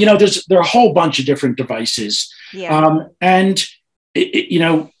things. I mean, there are a whole bunch of different devices. Yeah. And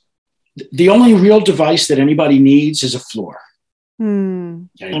the only real device that anybody needs is a floor. Okay?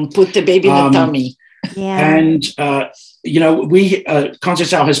 And put the baby in the tummy. Yeah. And we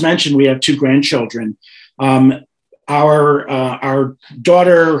Conceição has mentioned we have 2 grandchildren. Our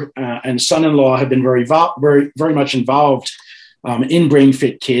daughter and son-in-law have been very much involved in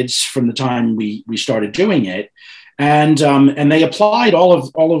BrainFit Kids from the time we started doing it, and they applied all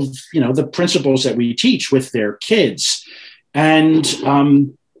of the principles that we teach with their kids, and I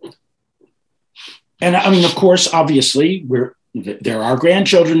mean, of course, obviously, they're our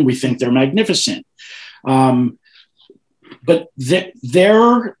grandchildren. We think they're magnificent, but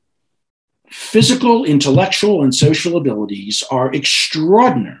their physical, intellectual, and social abilities are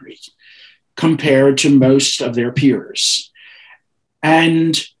extraordinary compared to most of their peers.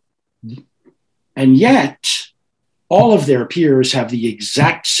 And yet, all of their peers have the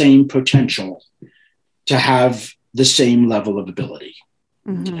exact same potential to have the same level of ability.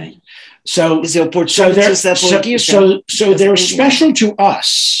 Okay? So they're special to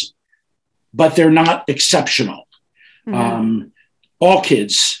us, but they're not exceptional. All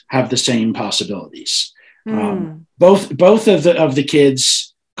kids have the same possibilities. Both of the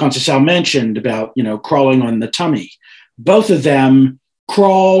kids Conceição mentioned about crawling on the tummy. Both of them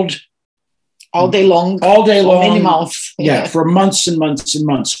crawled all day long, many months. Yeah, for months and months and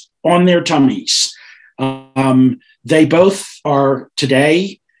months on their tummies. They both are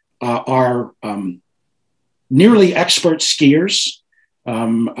today nearly expert skiers.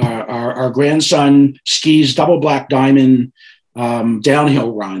 Our grandson skis double black diamond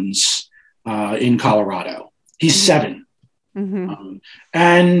downhill runs in Colorado. He's 7.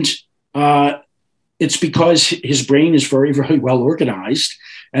 And it's because his brain is very, very well organized.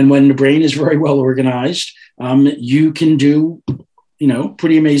 And when the brain is very well organized, you can do,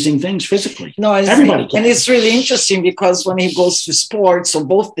 pretty amazing things physically. Everybody can. And it's really interesting because when he goes to sports, or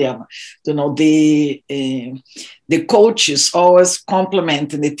both them, the coaches always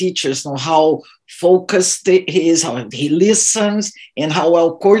compliment and the teachers know how focused he is, how he listens, and how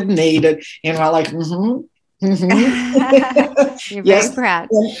well coordinated. And we're like, You're very proud.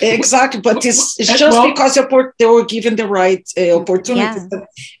 Exactly. But it's just because they were given the right opportunities. Yeah.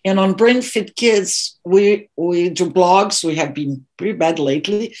 And on BrainFit Kids, we do blogs. We have been pretty bad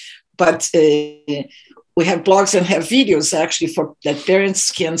lately, but we have blogs and have videos actually for that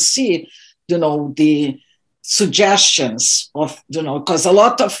parents can see, the suggestions of, because a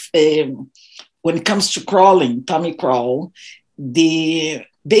lot of, when it comes to crawling, tummy crawl, the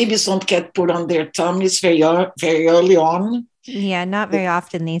babies don't get put on their tummies very early on. Yeah, not very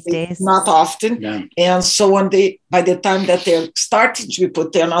often these days. Not often. Yeah. And so by the time that they're starting to be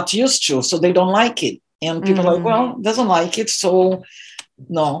put, they're not used to, so they don't like it. And people are like, well, doesn't like it, so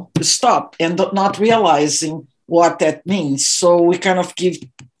no, stop. And not realizing what that means. So we kind of give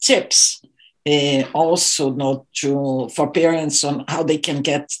tips also for parents on how they can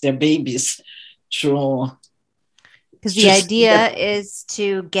get their babies to... Because the idea is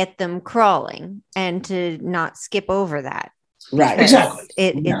to get them crawling and to not skip over that. Right. Exactly.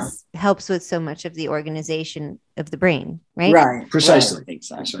 It helps with so much of the organization of the brain, right? Right. Precisely. Right.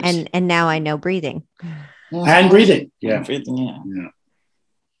 Exactly. And now I know breathing. And breathing. Yeah. Breathing,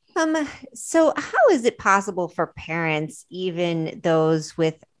 yeah. So how is it possible for parents, even those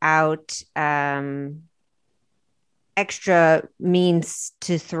without extra means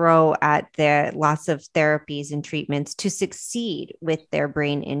to throw at their lots of therapies and treatments, to succeed with their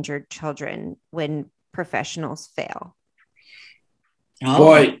brain injured children when professionals fail? Oh.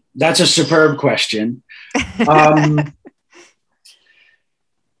 Boy, that's a superb question.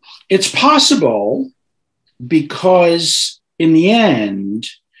 It's possible because in the end,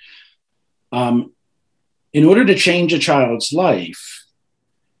 in order to change a child's life,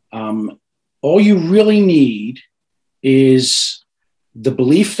 all you really need is the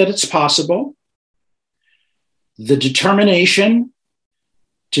belief that it's possible, the determination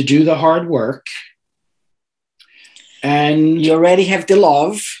to do the hard work, and you already have the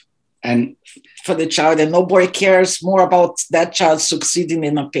love and for the child, and nobody cares more about that child succeeding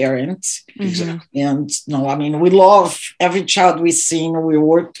than a parent. Exactly. And we love every child we've seen, we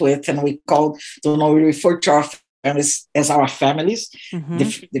worked with, and we refer to our families as our families.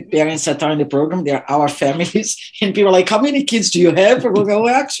 The parents that are in the program, they're our families. And people are like, how many kids do you have? And we'll go,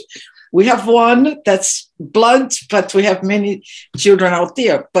 well, actually, we have one that's blood, but we have many children out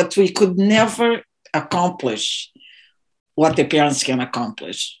there. But we could never accomplish what the parents can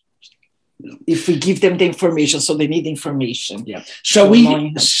accomplish if we give them the information. So they need information. Yeah. So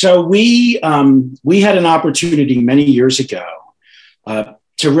we had an opportunity many years ago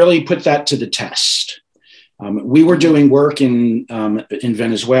to really put that to the test. We were doing work in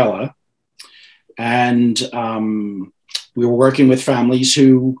Venezuela, and we were working with families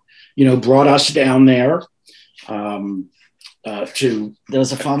who, brought us down there to. There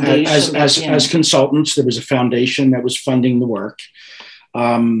was a foundation as consultants. There was a foundation that was funding the work,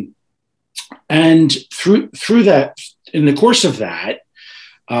 and through that, in the course of that,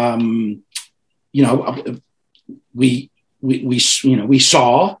 we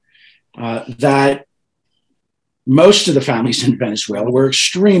saw that most of the families in Venezuela were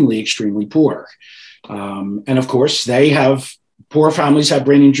extremely, extremely poor. And of course, poor families have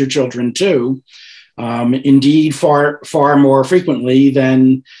brain injured children too. Indeed, far more frequently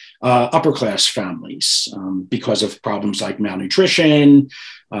than upper class families because of problems like malnutrition,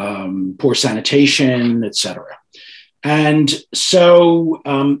 poor sanitation, etc. And so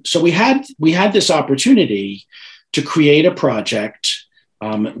we had this opportunity to create a project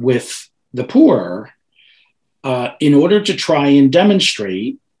with the poor in order to try and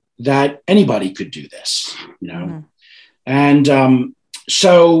demonstrate that anybody could do this, And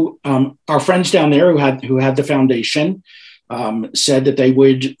so our friends down there who had the foundation said that they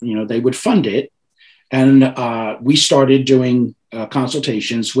would fund it, and we started doing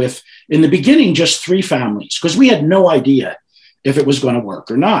consultations with, in the beginning, just 3 families, because we had no idea if it was going to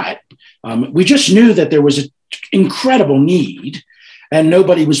work or not. We just knew that there was an incredible need, and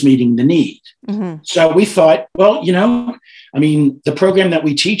nobody was meeting the need. So we thought, well, the program that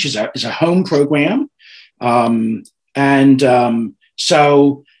we teach is a home program.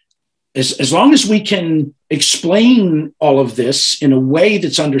 So as long as we can explain all of this in a way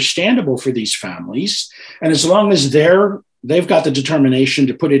that's understandable for these families, and as long as they've got the determination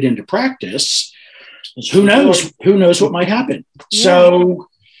to put it into practice, who knows what might happen. Yeah.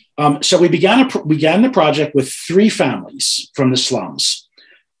 So we began the project with 3 families from the slums.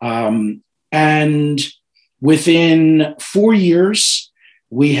 And within 4 years,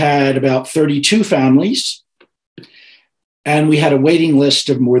 we had about 32 families, and we had a waiting list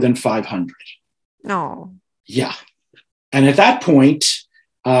of more than 500. Oh. Yeah. And at that point,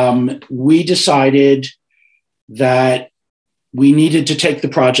 we decided that we needed to take the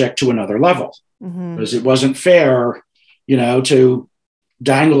project to another level, because it wasn't fair, to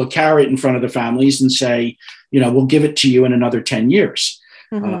dangle a carrot in front of the families and say, we'll give it to you in another 10 years.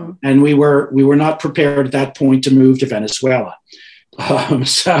 And we were not prepared at that point to move to Venezuela.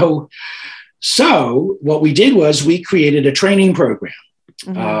 So what we did was we created a training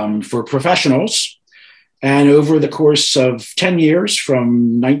program for professionals. And over the course of 10 years,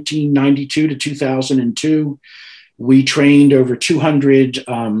 from 1992 to 2002, we trained over 200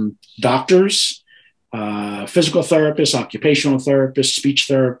 doctors, physical therapists, occupational therapists, speech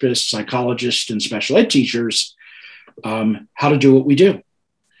therapists, psychologists, and special ed teachers how to do what we do.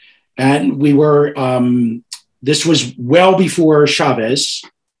 And we were, this was well before Chavez,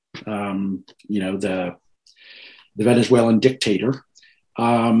 the Venezuelan dictator.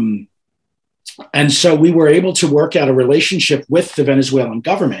 And so we were able to work out a relationship with the Venezuelan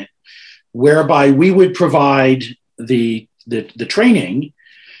government whereby we would provide the training,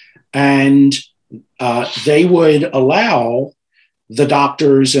 and they would allow the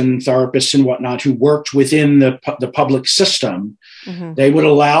doctors and therapists and whatnot who worked within the public system, they would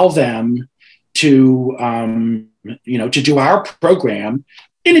allow them to, to do our program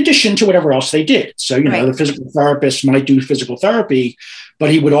in addition to whatever else they did. So, the physical therapist might do physical therapy, but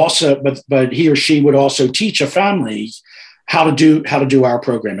he would also, but he or she would also teach a family how to do our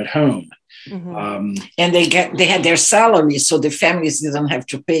program at home. And they had their salary, so the families didn't have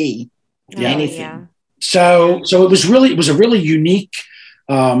to pay anything. Yeah. So it was a really unique,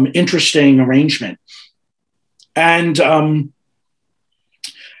 interesting arrangement, and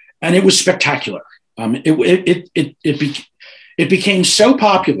it was spectacular. It became so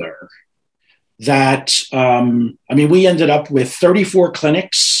popular that we ended up with 34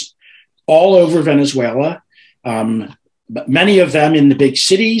 clinics all over Venezuela. Many of them in the big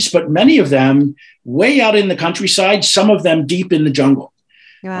cities, but many of them way out in the countryside, some of them deep in the jungle.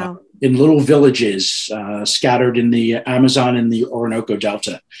 Wow. In little villages scattered in the Amazon and the Orinoco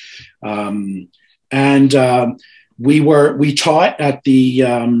Delta. We taught at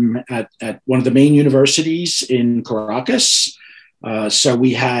at one of the main universities in Caracas. So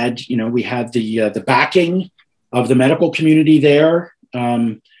we had the backing of the medical community there.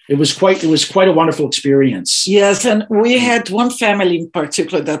 It was quite a wonderful experience. Yes, and we had one family in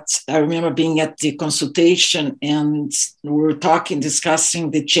particular that I remember being at the consultation, and we were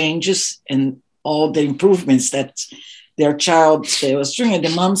discussing the changes and all the improvements that their child was doing. And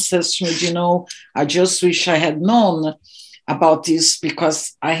the mom says to me, I just wish I had known about this,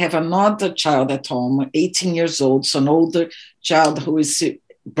 because I have another child at home, 18 years old, so an older child who is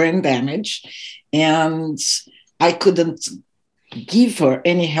brain damaged, and I couldn't give her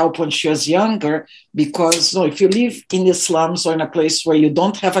any help when she was younger, because if you live in the slums or in a place where you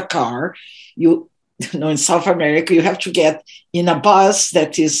don't have a car, in South America, you have to get in a bus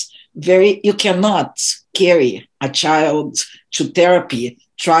that is you cannot carry a child to therapy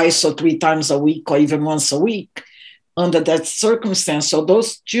twice or 3 times a week or even once a week under that circumstance. So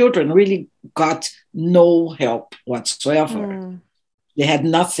those children really got no help whatsoever. They had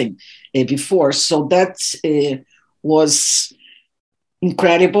nothing before. So that was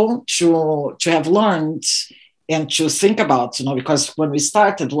incredible to have learned and to think about, because when we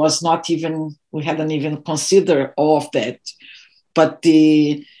started we hadn't even considered all of that. But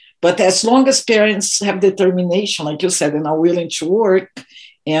as long as parents have determination, like you said, and are willing to work,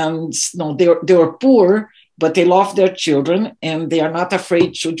 and they were poor, but they love their children and they are not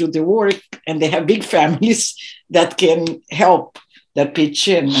afraid to do the work, and they have big families that can help, that pitch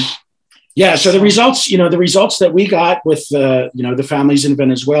in. Yeah. So the results that we got with the families in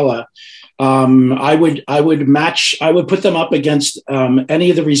Venezuela, I would put them up against any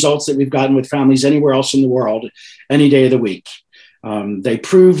of the results that we've gotten with families anywhere else in the world, any day of the week. They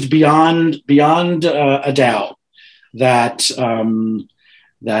proved beyond a doubt that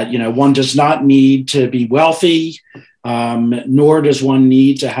one does not need to be wealthy, nor does one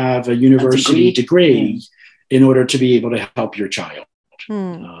need to have a university degree in order to be able to help your child.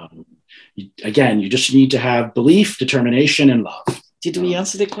 Again, you just need to have belief, determination, and love. Did we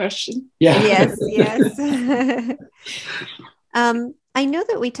answer the question? Yeah. Yes. I know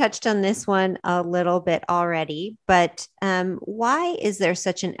that we touched on this one a little bit already, but why is there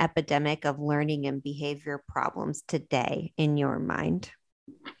such an epidemic of learning and behavior problems today in your mind?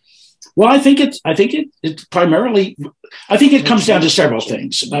 Well, I think it primarily, it comes down to several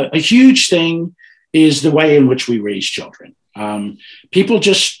things. A huge thing is the way in which we raise children. People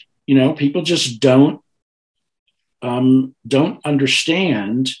just don't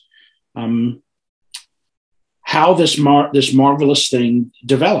understand how this marvelous thing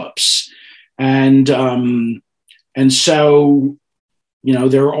develops. And And so,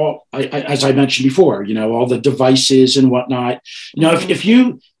 there are all, as I mentioned before, all the devices and whatnot. If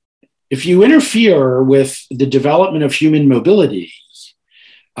you interfere with the development of human mobility,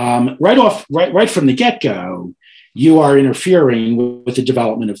 right from the get-go, you are interfering with the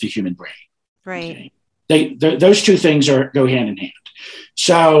development of the human brain. Right. Okay? Those two things go hand in hand.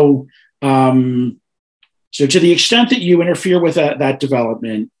 So, so to the extent that you interfere with that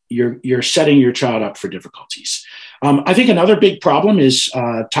development, you're setting your child up for difficulties. I think another big problem is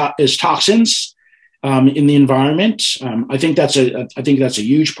toxins in the environment. I think that's a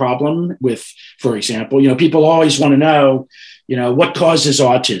huge problem with, for example, people always want to know, what causes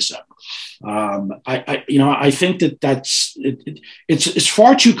autism. I think it's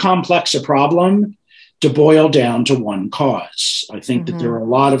far too complex a problem to boil down to one cause. I think that there are a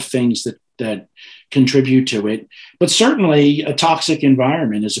lot of things that contribute to it, but certainly a toxic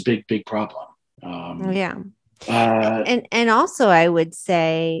environment is a big, big problem. And also I would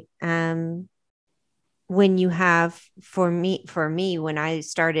say, when you have, for me, when I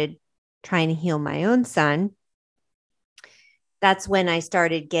started trying to heal my own son, that's when I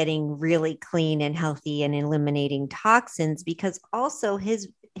started getting really clean and healthy and eliminating toxins, because also his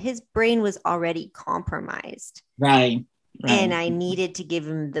brain was already compromised. Right. And I needed to give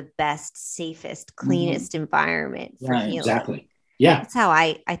him the best, safest, cleanest environment for healing. Exactly. Yeah. That's how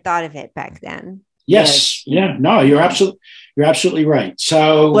I thought of it back then. Yes. Yeah. No, you're absolutely right.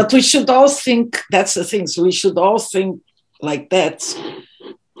 So, but we should all think, that's the thing. So we should all think like that.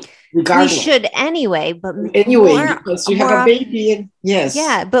 Regardless. We should anyway, but because you have a baby. And, yes.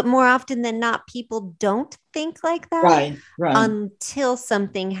 Yeah. But more often than not, people don't think like that. Right. Until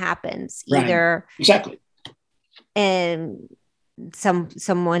something happens, either exactly. And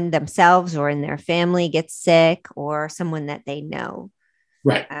someone themselves or in their family gets sick, or someone that they know.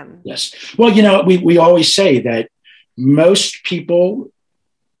 Right. Yes. Well, we always say that most people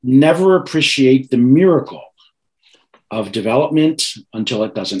never appreciate the miracle of development until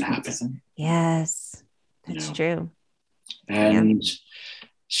it doesn't happen. Yes, that's true. And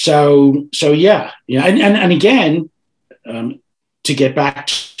so yeah. And again, to get back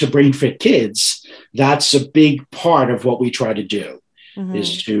to BrainFit Kids, that's a big part of what we try to do,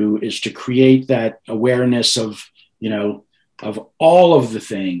 is to create that awareness of all of the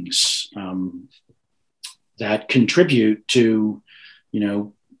things that contribute to,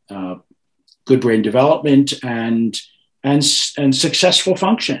 good brain development and successful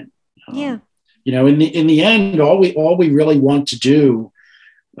function. In the end, all we really want to do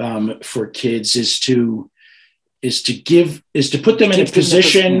for kids is to put them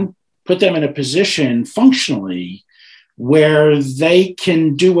in a position functionally where they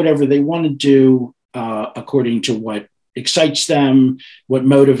can do whatever they want to do according to what excites them, what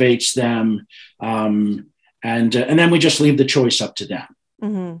motivates them, and then we just leave the choice up to them.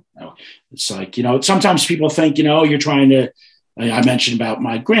 It's like, sometimes people think, you're trying to. I mentioned about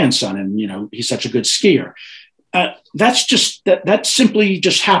my grandson, and he's such a good skier. That simply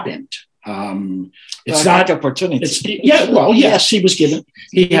just happened. It's not opportunity. Yes,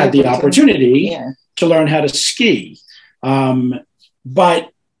 he had the opportunity to learn how to ski.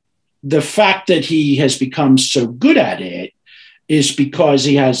 But the fact that he has become so good at it is because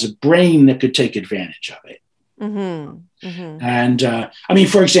he has a brain that could take advantage of it. And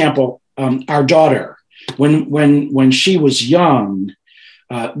for example, our daughter, when she was young,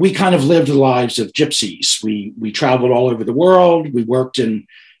 we kind of lived the lives of gypsies. We traveled all over the world. We worked on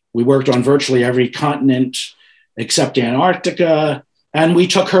virtually every continent except Antarctica, and we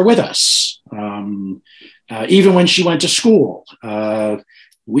took her with us. Even when she went to school,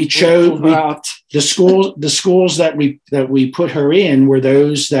 we chose the schools that we put her in were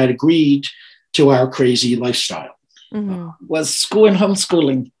those that agreed to our crazy lifestyle. Was school and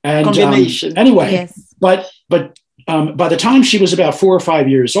homeschooling and combination. But by the time she was about 4 or 5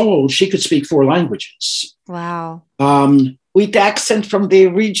 years old, she could speak 4 languages. Wow. With accent from the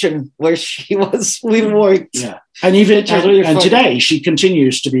region where we worked. Yeah. And even today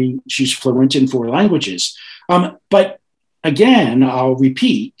she's fluent in 4 languages. But again, I'll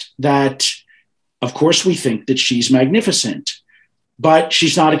repeat that, of course, we think that she's magnificent, but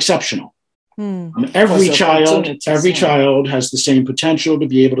she's not exceptional. Every child has the same potential to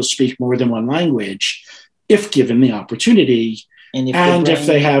be able to speak more than 1 language if given the opportunity, and if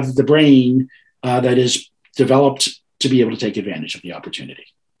they have the brain that is developed to be able to take advantage of the opportunity.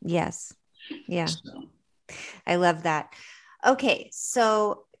 Yes. Yeah. So. I love that. Okay.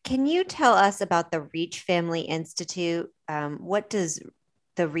 So can you tell us about the Reach Family Institute? What does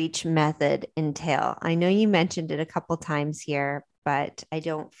the Reach method entail? I know you mentioned it a couple times here, but I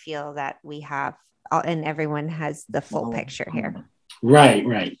don't feel that we have, and everyone has the full picture here. Right,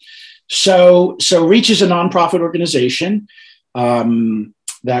 right. So REACH is a nonprofit organization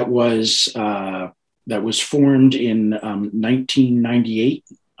that was formed in 1998,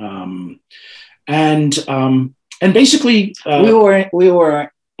 and basically we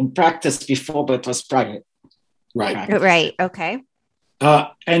were in practice before, but it was private. Right, practice. Right. Okay.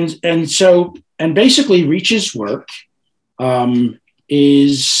 And basically, REACH's work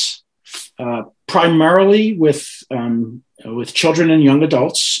is primarily with children and young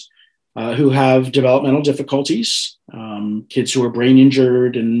adults who have developmental difficulties, kids who are brain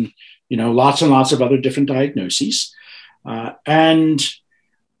injured, and lots and lots of other different diagnoses. And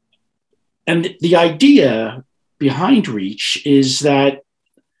the idea behind REACH is that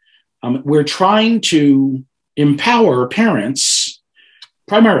we're trying to empower parents,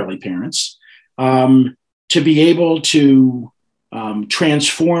 primarily parents, to be able to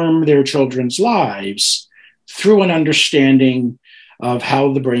transform their children's lives through an understanding of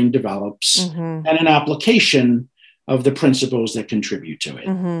how the brain develops and an application of the principles that contribute to it.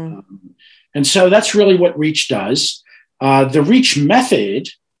 And so that's really what REACH does. The REACH method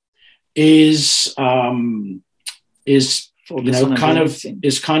is kind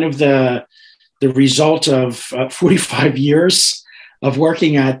of the result of 45 years of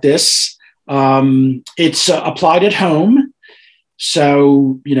working at this. It's applied at home.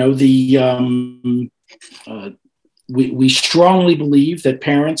 So, we strongly believe that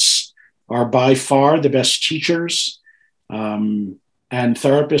parents are by far the best teachers and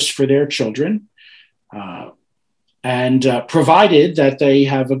therapists for their children, and provided that they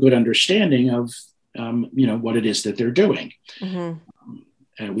have a good understanding of, what it is that they're doing. And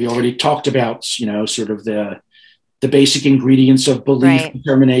we already talked about, sort of the basic ingredients of belief, right,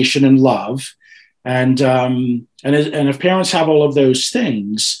 determination, and love. And if parents have all of those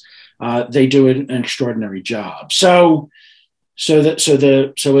things, they do an extraordinary job. So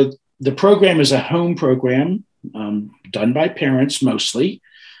the program is a home program done by parents mostly.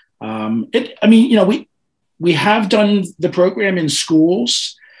 We have done the program in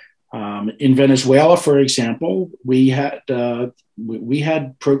schools. In Venezuela, for example, we had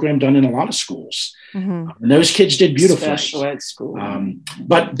program done in a lot of schools, and those kids did beautifully. Special ed school.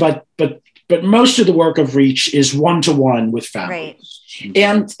 But most of the work of REACH is one-to-one with families.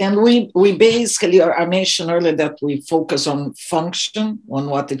 Right. And we basically, I mentioned earlier that we focus on function, on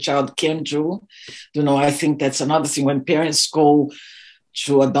what the child can do. I think that's another thing. When parents go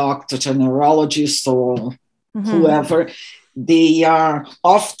to a doctor, to a neurologist, or whoever, they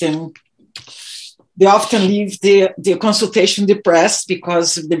often leave the consultation depressed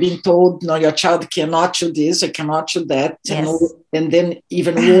because they've been told, no, your child cannot do this or cannot do that. Yes. And then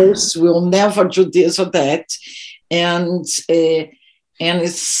even worse, we'll never do this or that. And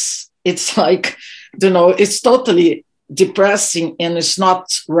it's like, it's totally depressing, and it's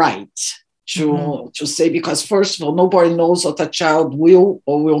not right to say, because first of all, nobody knows what a child will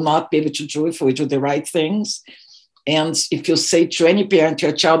or will not be able to do if we do the right things. And if you say to any parent,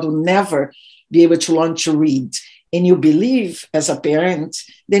 your child will never be able to learn to read, and you believe as a parent,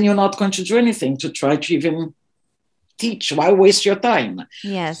 then you're not going to do anything to try to even teach. Why waste your time?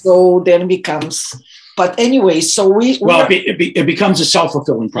 Yes. So then it becomes, but anyway, so it becomes a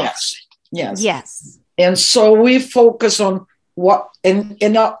self-fulfilling prophecy. Yes. And so we focus on what, and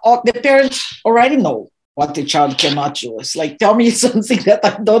the parents already know what the child cannot do. It's like, tell me something that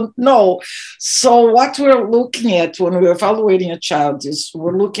I don't know. So what we're looking at when we're evaluating a child is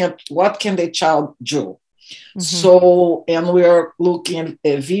we're looking at what can the child do. So, and we're looking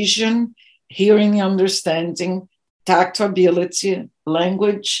at vision, hearing, understanding, tactile ability,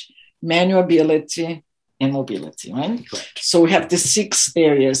 language, manual ability, and mobility, right? So we have the 6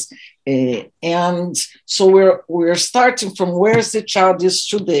 areas. And so we're starting from where the child is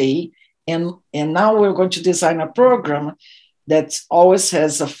today. And now we're going to design a program that always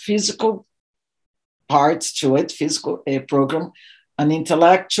has a physical part to it, physical program, an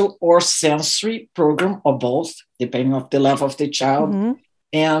intellectual or sensory program, or both, depending on the level of the child,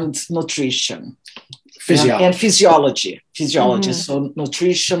 and nutrition. And physiology. So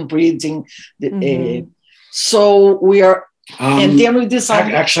nutrition, breathing. So we are, and then we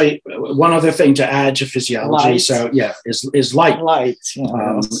decide. Actually, one other thing to add to physiology. Light. So is light. Light.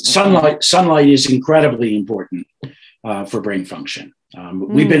 Sunlight is incredibly important for brain function.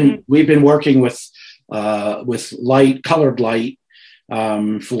 We've been working with light, colored light,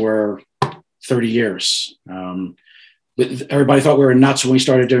 for 30 years. But everybody thought we were nuts when we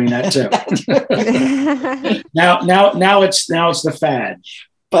started doing that too. now it's the fad.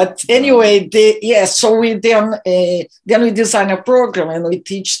 But anyway, so we then we design a program and we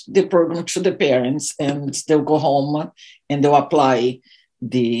teach the program to the parents, and they'll go home and they'll apply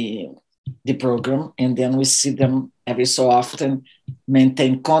the program, and then we see them every so often,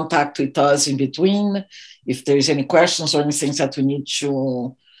 maintain contact with us in between if there's any questions or anything that we need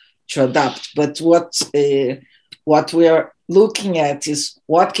to adapt. But what we are looking at is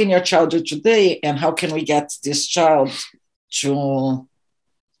what can your child do today, and how can we get this child to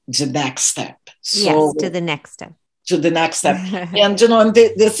the next step. Yes, to the next step. To the next step. And,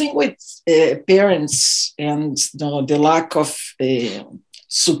 the thing with parents and, the lack of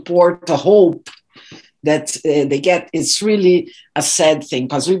support or hope that they get, it's really a sad thing,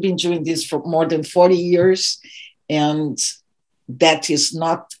 because we've been doing this for more than 40 years, and that is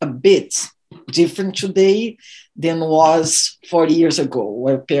not a bit different today than was 40 years ago,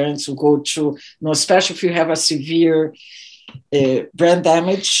 where parents will go to, especially if you have a severe brain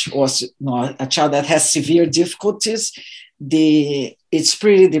damage or a child that has severe difficulties, it's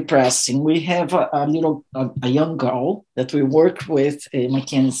pretty depressing. We have a young girl that we work with,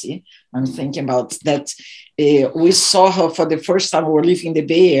 Mackenzie. I'm thinking about that. We saw her for the first time. We were living in the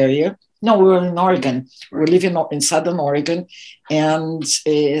Bay Area. No, we were in Oregon. We were living in Southern Oregon, and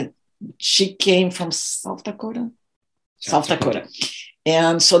she came from South Dakota. South Dakota.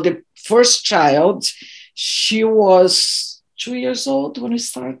 And so the first child, she was 2 years old when we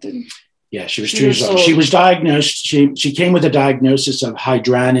started. Yeah, she was 2 years old. She was diagnosed. She came with a diagnosis of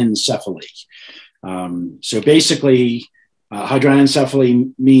hydranencephaly. So basically,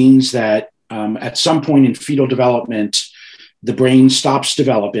 hydranencephaly means that at some point in fetal development, the brain stops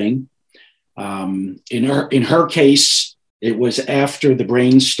developing. In her case, it was after the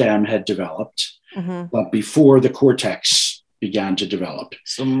brain stem had developed, but before the cortex began to develop.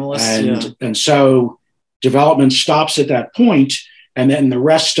 And so development stops at that point, and then the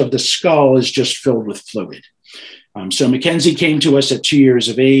rest of the skull is just filled with fluid. So Mackenzie came to us at 2 years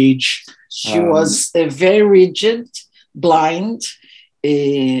of age. She was very rigid, blind,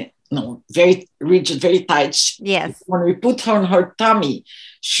 very rigid, very tight. Yes. When we put her on her tummy,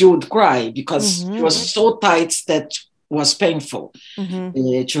 she would cry because she was so tight that was painful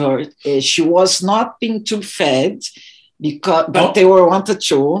to her. She was not being too fed, but they wanted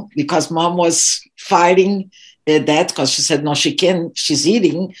to, because mom was fighting that, because she said, no, she's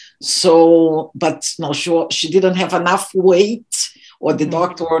eating. So, but no, she didn't have enough weight, or the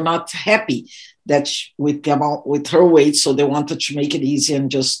doctor were not happy that with her weight. So they wanted to make it easy and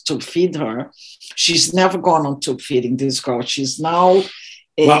just to feed her. She's never gone on tube feeding, this girl. She's now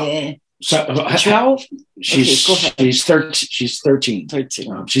 12. She's 13.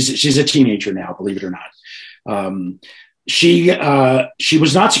 She's a teenager now, believe it or not. She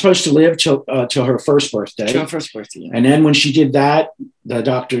was not supposed to live till her first birthday. Till her first birthday, yeah. And then when she did that, the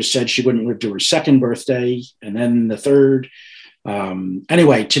doctors said she wouldn't live to her second birthday, and then the third.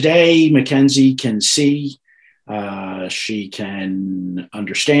 Anyway, today Mackenzie can see, she can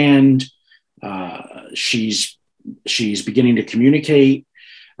understand, she's beginning to communicate,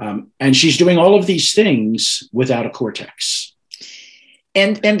 and she's doing all of these things without a cortex.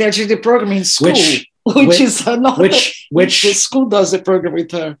 And there's the program in school. Which the school does the program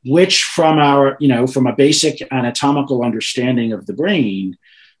with her. Which from a basic anatomical understanding of the brain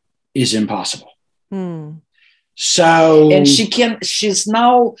is impossible. So, and she's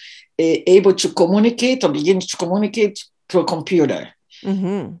now able to communicate, or beginning to communicate through a computer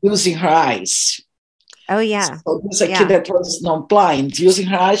using her eyes. Oh yeah. So there's a kid that was not blind, using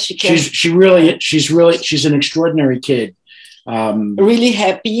her eyes. She can. She's an extraordinary kid. Really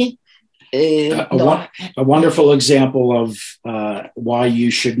happy. A wonderful example of why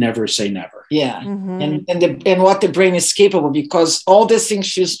you should never say never. Yeah, and what the brain is capable, because all the things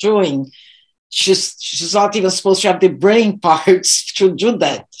she's doing, she's not even supposed to have the brain parts to do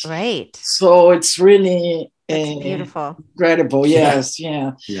that. Right. So it's really beautiful, incredible. Yes,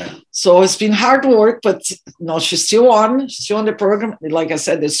 yeah. So it's been hard work, but she's still on the program. Like I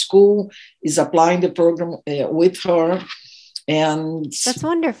said, the school is applying the program with her, and that's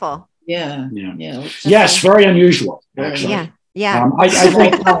wonderful. Yeah. Yes, very unusual, actually. Yeah.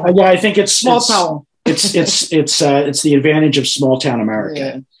 I think it's small town. It's the advantage of small town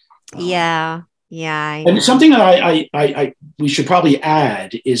America. Yeah. And something that we should probably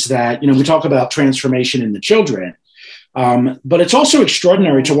add is that we talk about transformation in the children, but it's also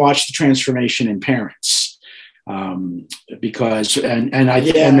extraordinary to watch the transformation in parents, because and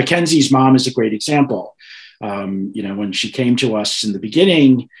Mackenzie's mom is a great example. When she came to us in the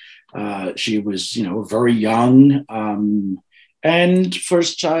beginning, she was, very young, and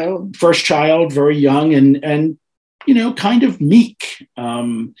first child, very young, and kind of meek.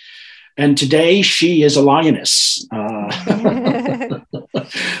 And today she is a lioness.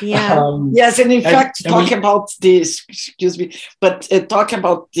 Yeah. Yes, and in fact, talk about this. Excuse me, but talk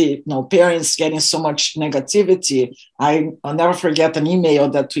about the parents getting so much negativity. I'll never forget an email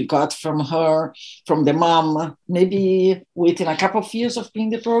that we got from her, from the mom, maybe within a couple of years of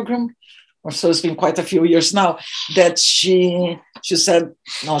being in the program, or so. It's been quite a few years now. That she said,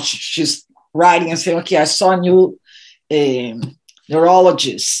 no, she's writing and saying, okay, I saw a new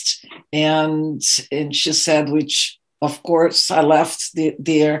neurologist, and she said, which of course I left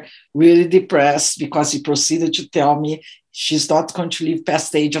there really depressed, because he proceeded to tell me she's not going to live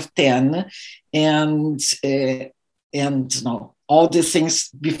past the age of 10, and all these things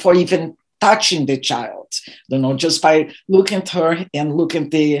before even touching the child. Just by looking at her and looking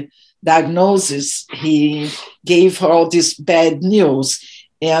at the diagnosis, he gave her all this bad news.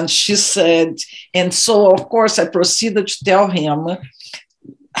 And she said, and so of course I proceeded to tell him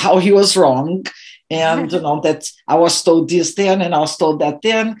how he was wrong, and that I was told this then, and I was told that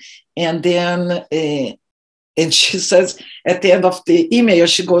then, and then, and she says at the end of the email,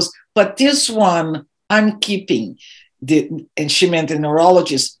 she goes, but this one I'm keeping, and she meant the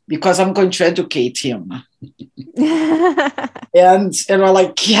neurologist, because I'm going to educate him. and we're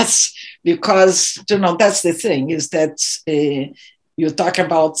like, yes, because that's the thing, is that you talk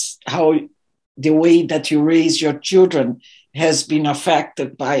about how the way that you raise your children has been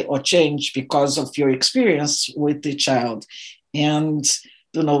affected by or changed because of your experience with the child. And,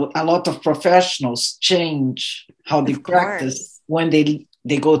 a lot of professionals change how they practice when they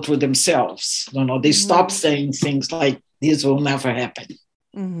go through themselves. They stop saying things like, this will never happen.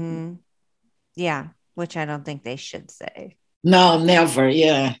 Mm-hmm. Yeah, which I don't think they should say. No, never.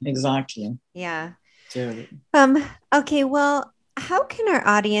 Yeah, exactly. Yeah. Totally. Okay, well, how can our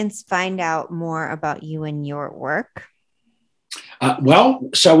audience find out more about you and your work?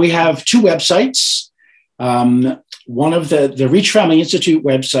 So we have two websites. One of the Reach Family Institute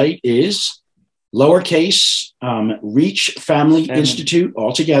website is lowercase Reach Family Institute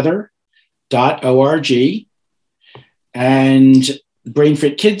altogether.org. And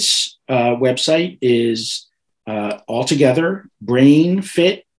BrainFit Kids website is altogether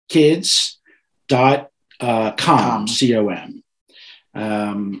brainfitkids.com, C-O-M.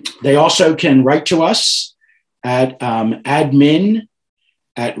 They also can write to us at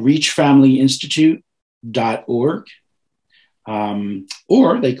admin@reachfamilyinstitute.org,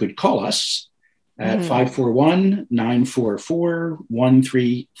 or they could call us at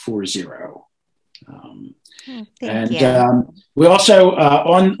 541-944-1340. Thank you. We also,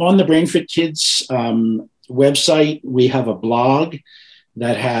 on the BrainFit Kids website, we have a blog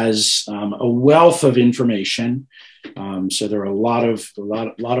that has a wealth of information. So there are a lot of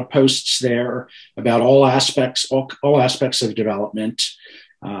posts there about all aspects of development.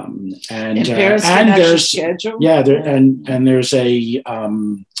 And there's schedule. And there's a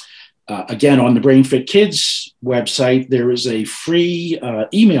again, on the BrainFit Kids website, there is a free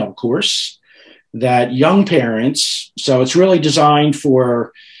email course that young parents, so it's really designed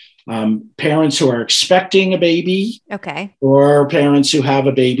for parents who are expecting a baby, or parents who have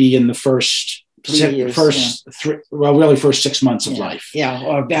a baby in the first 6 months of life. Yeah,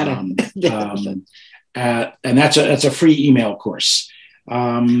 or better. And that's a free email course.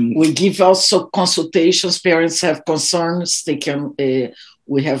 We give also consultations. Parents have concerns, they can.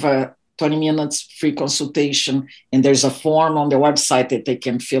 We have a 20 minutes free consultation, and there's a form on the website that they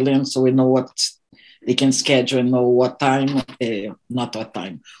can fill in, so we know what they can schedule and know what time,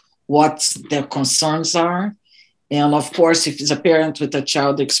 what their concerns are. And of course, if it's a parent with a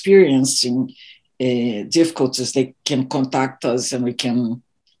child experiencing difficulties, they can contact us and we can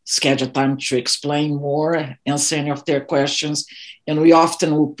schedule time to explain more, answer any of their questions. And we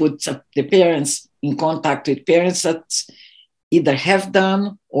often will put the parents in contact with parents that either have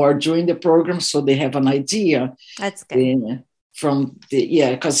done or during the program, so they have an idea. That's good.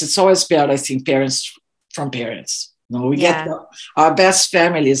 Because it's always better, I think, parents from parents. We get our best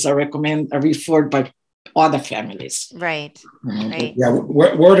families are referred by other families. Right. Right. Yeah,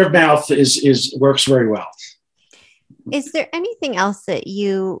 word of mouth works very well. Is there anything else that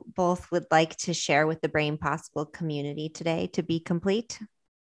you both would like to share with the Brain Possible community today to be complete?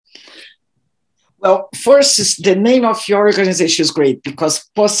 Well, first, is the name of your organization is great, because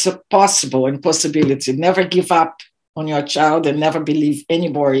possible and possibility. Never give up on your child, and never believe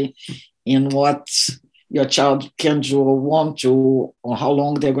anybody in what your child can do or won't do, or how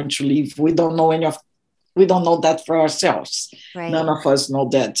long they're going to live. We don't know that for ourselves. Right. None of us know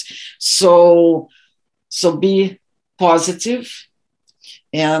that. So be positive,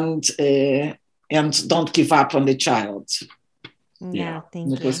 and and don't give up on the child. Yeah,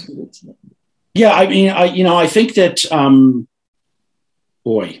 thank you. Yeah, I mean, I think that,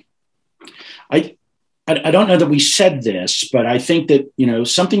 I don't know that we said this, but I think that,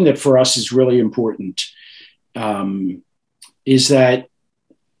 something that for us is really important is that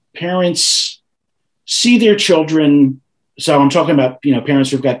parents see their children. So I'm talking about, parents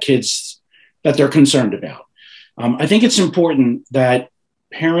who've got kids that they're concerned about. I think it's important that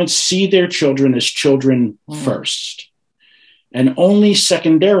parents see their children as children first, and only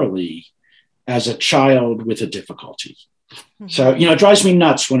secondarily as a child with a difficulty. Mm-hmm. So, it drives me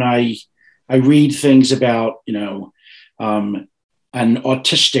nuts when I read things about, an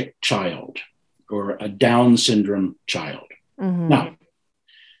autistic child or a Down syndrome child. Mm-hmm. No,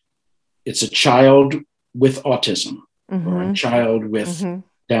 it's a child with autism or a child with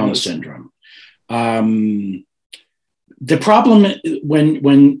Down syndrome. The problem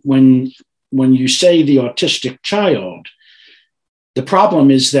when you say the autistic child, the problem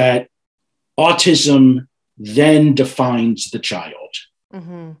is that autism then defines the child.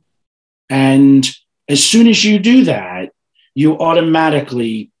 Mm-hmm. And as soon as you do that, you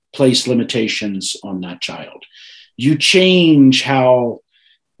automatically place limitations on that child. You change how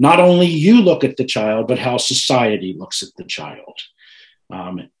not only you look at the child, but how society looks at the child.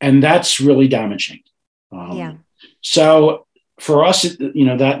 And that's really damaging. So for us,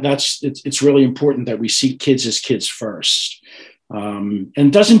 it's really important that we see kids as kids first.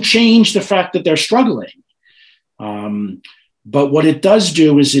 And doesn't change the fact that they're struggling. But what it does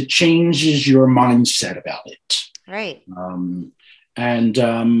do is it changes your mindset about it. Right.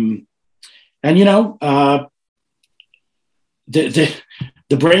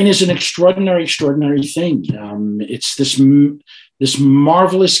 The brain is an extraordinary thing. It's this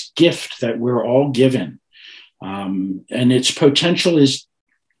marvelous gift that we're all given. And its potential is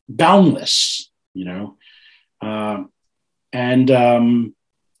boundless, and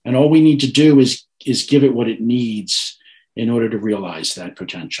all we need to do is give it what it needs in order to realize that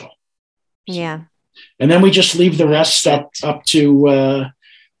potential. Yeah. And then we just leave the rest up to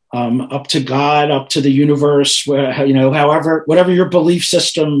God, up to the universe, where, whatever your belief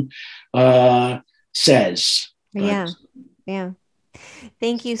system says. Yeah. Yeah.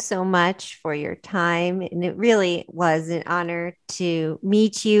 Thank you so much for your time. And it really was an honor to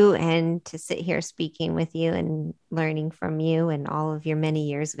meet you and to sit here speaking with you and learning from you and all of your many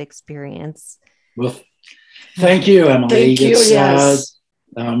years of experience. Well, thank you, Emily. Thank you. Yes.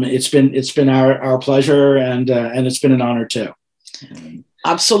 It's been our pleasure, and it's been an honor too.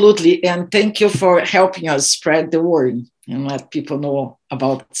 Absolutely. And thank you for helping us spread the word and let people know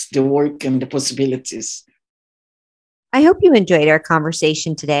about the work and the possibilities. I hope you enjoyed our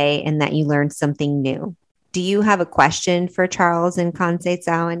conversation today and that you learned something new. Do you have a question for Charles and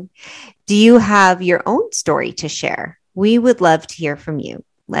Conceição? Do you have your own story to share? We would love to hear from you.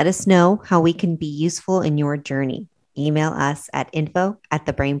 Let us know how we can be useful in your journey. Email us at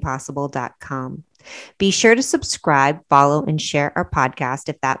info@thebrainpossible.com. Be sure to subscribe, follow, and share our podcast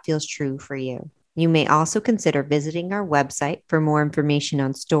if that feels true for you. You may also consider visiting our website for more information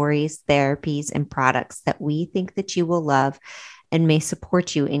on stories, therapies, and products that we think that you will love and may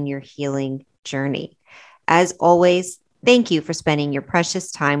support you in your healing journey. As always, thank you for spending your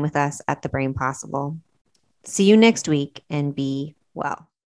precious time with us at The Brain Possible. See you next week and be well.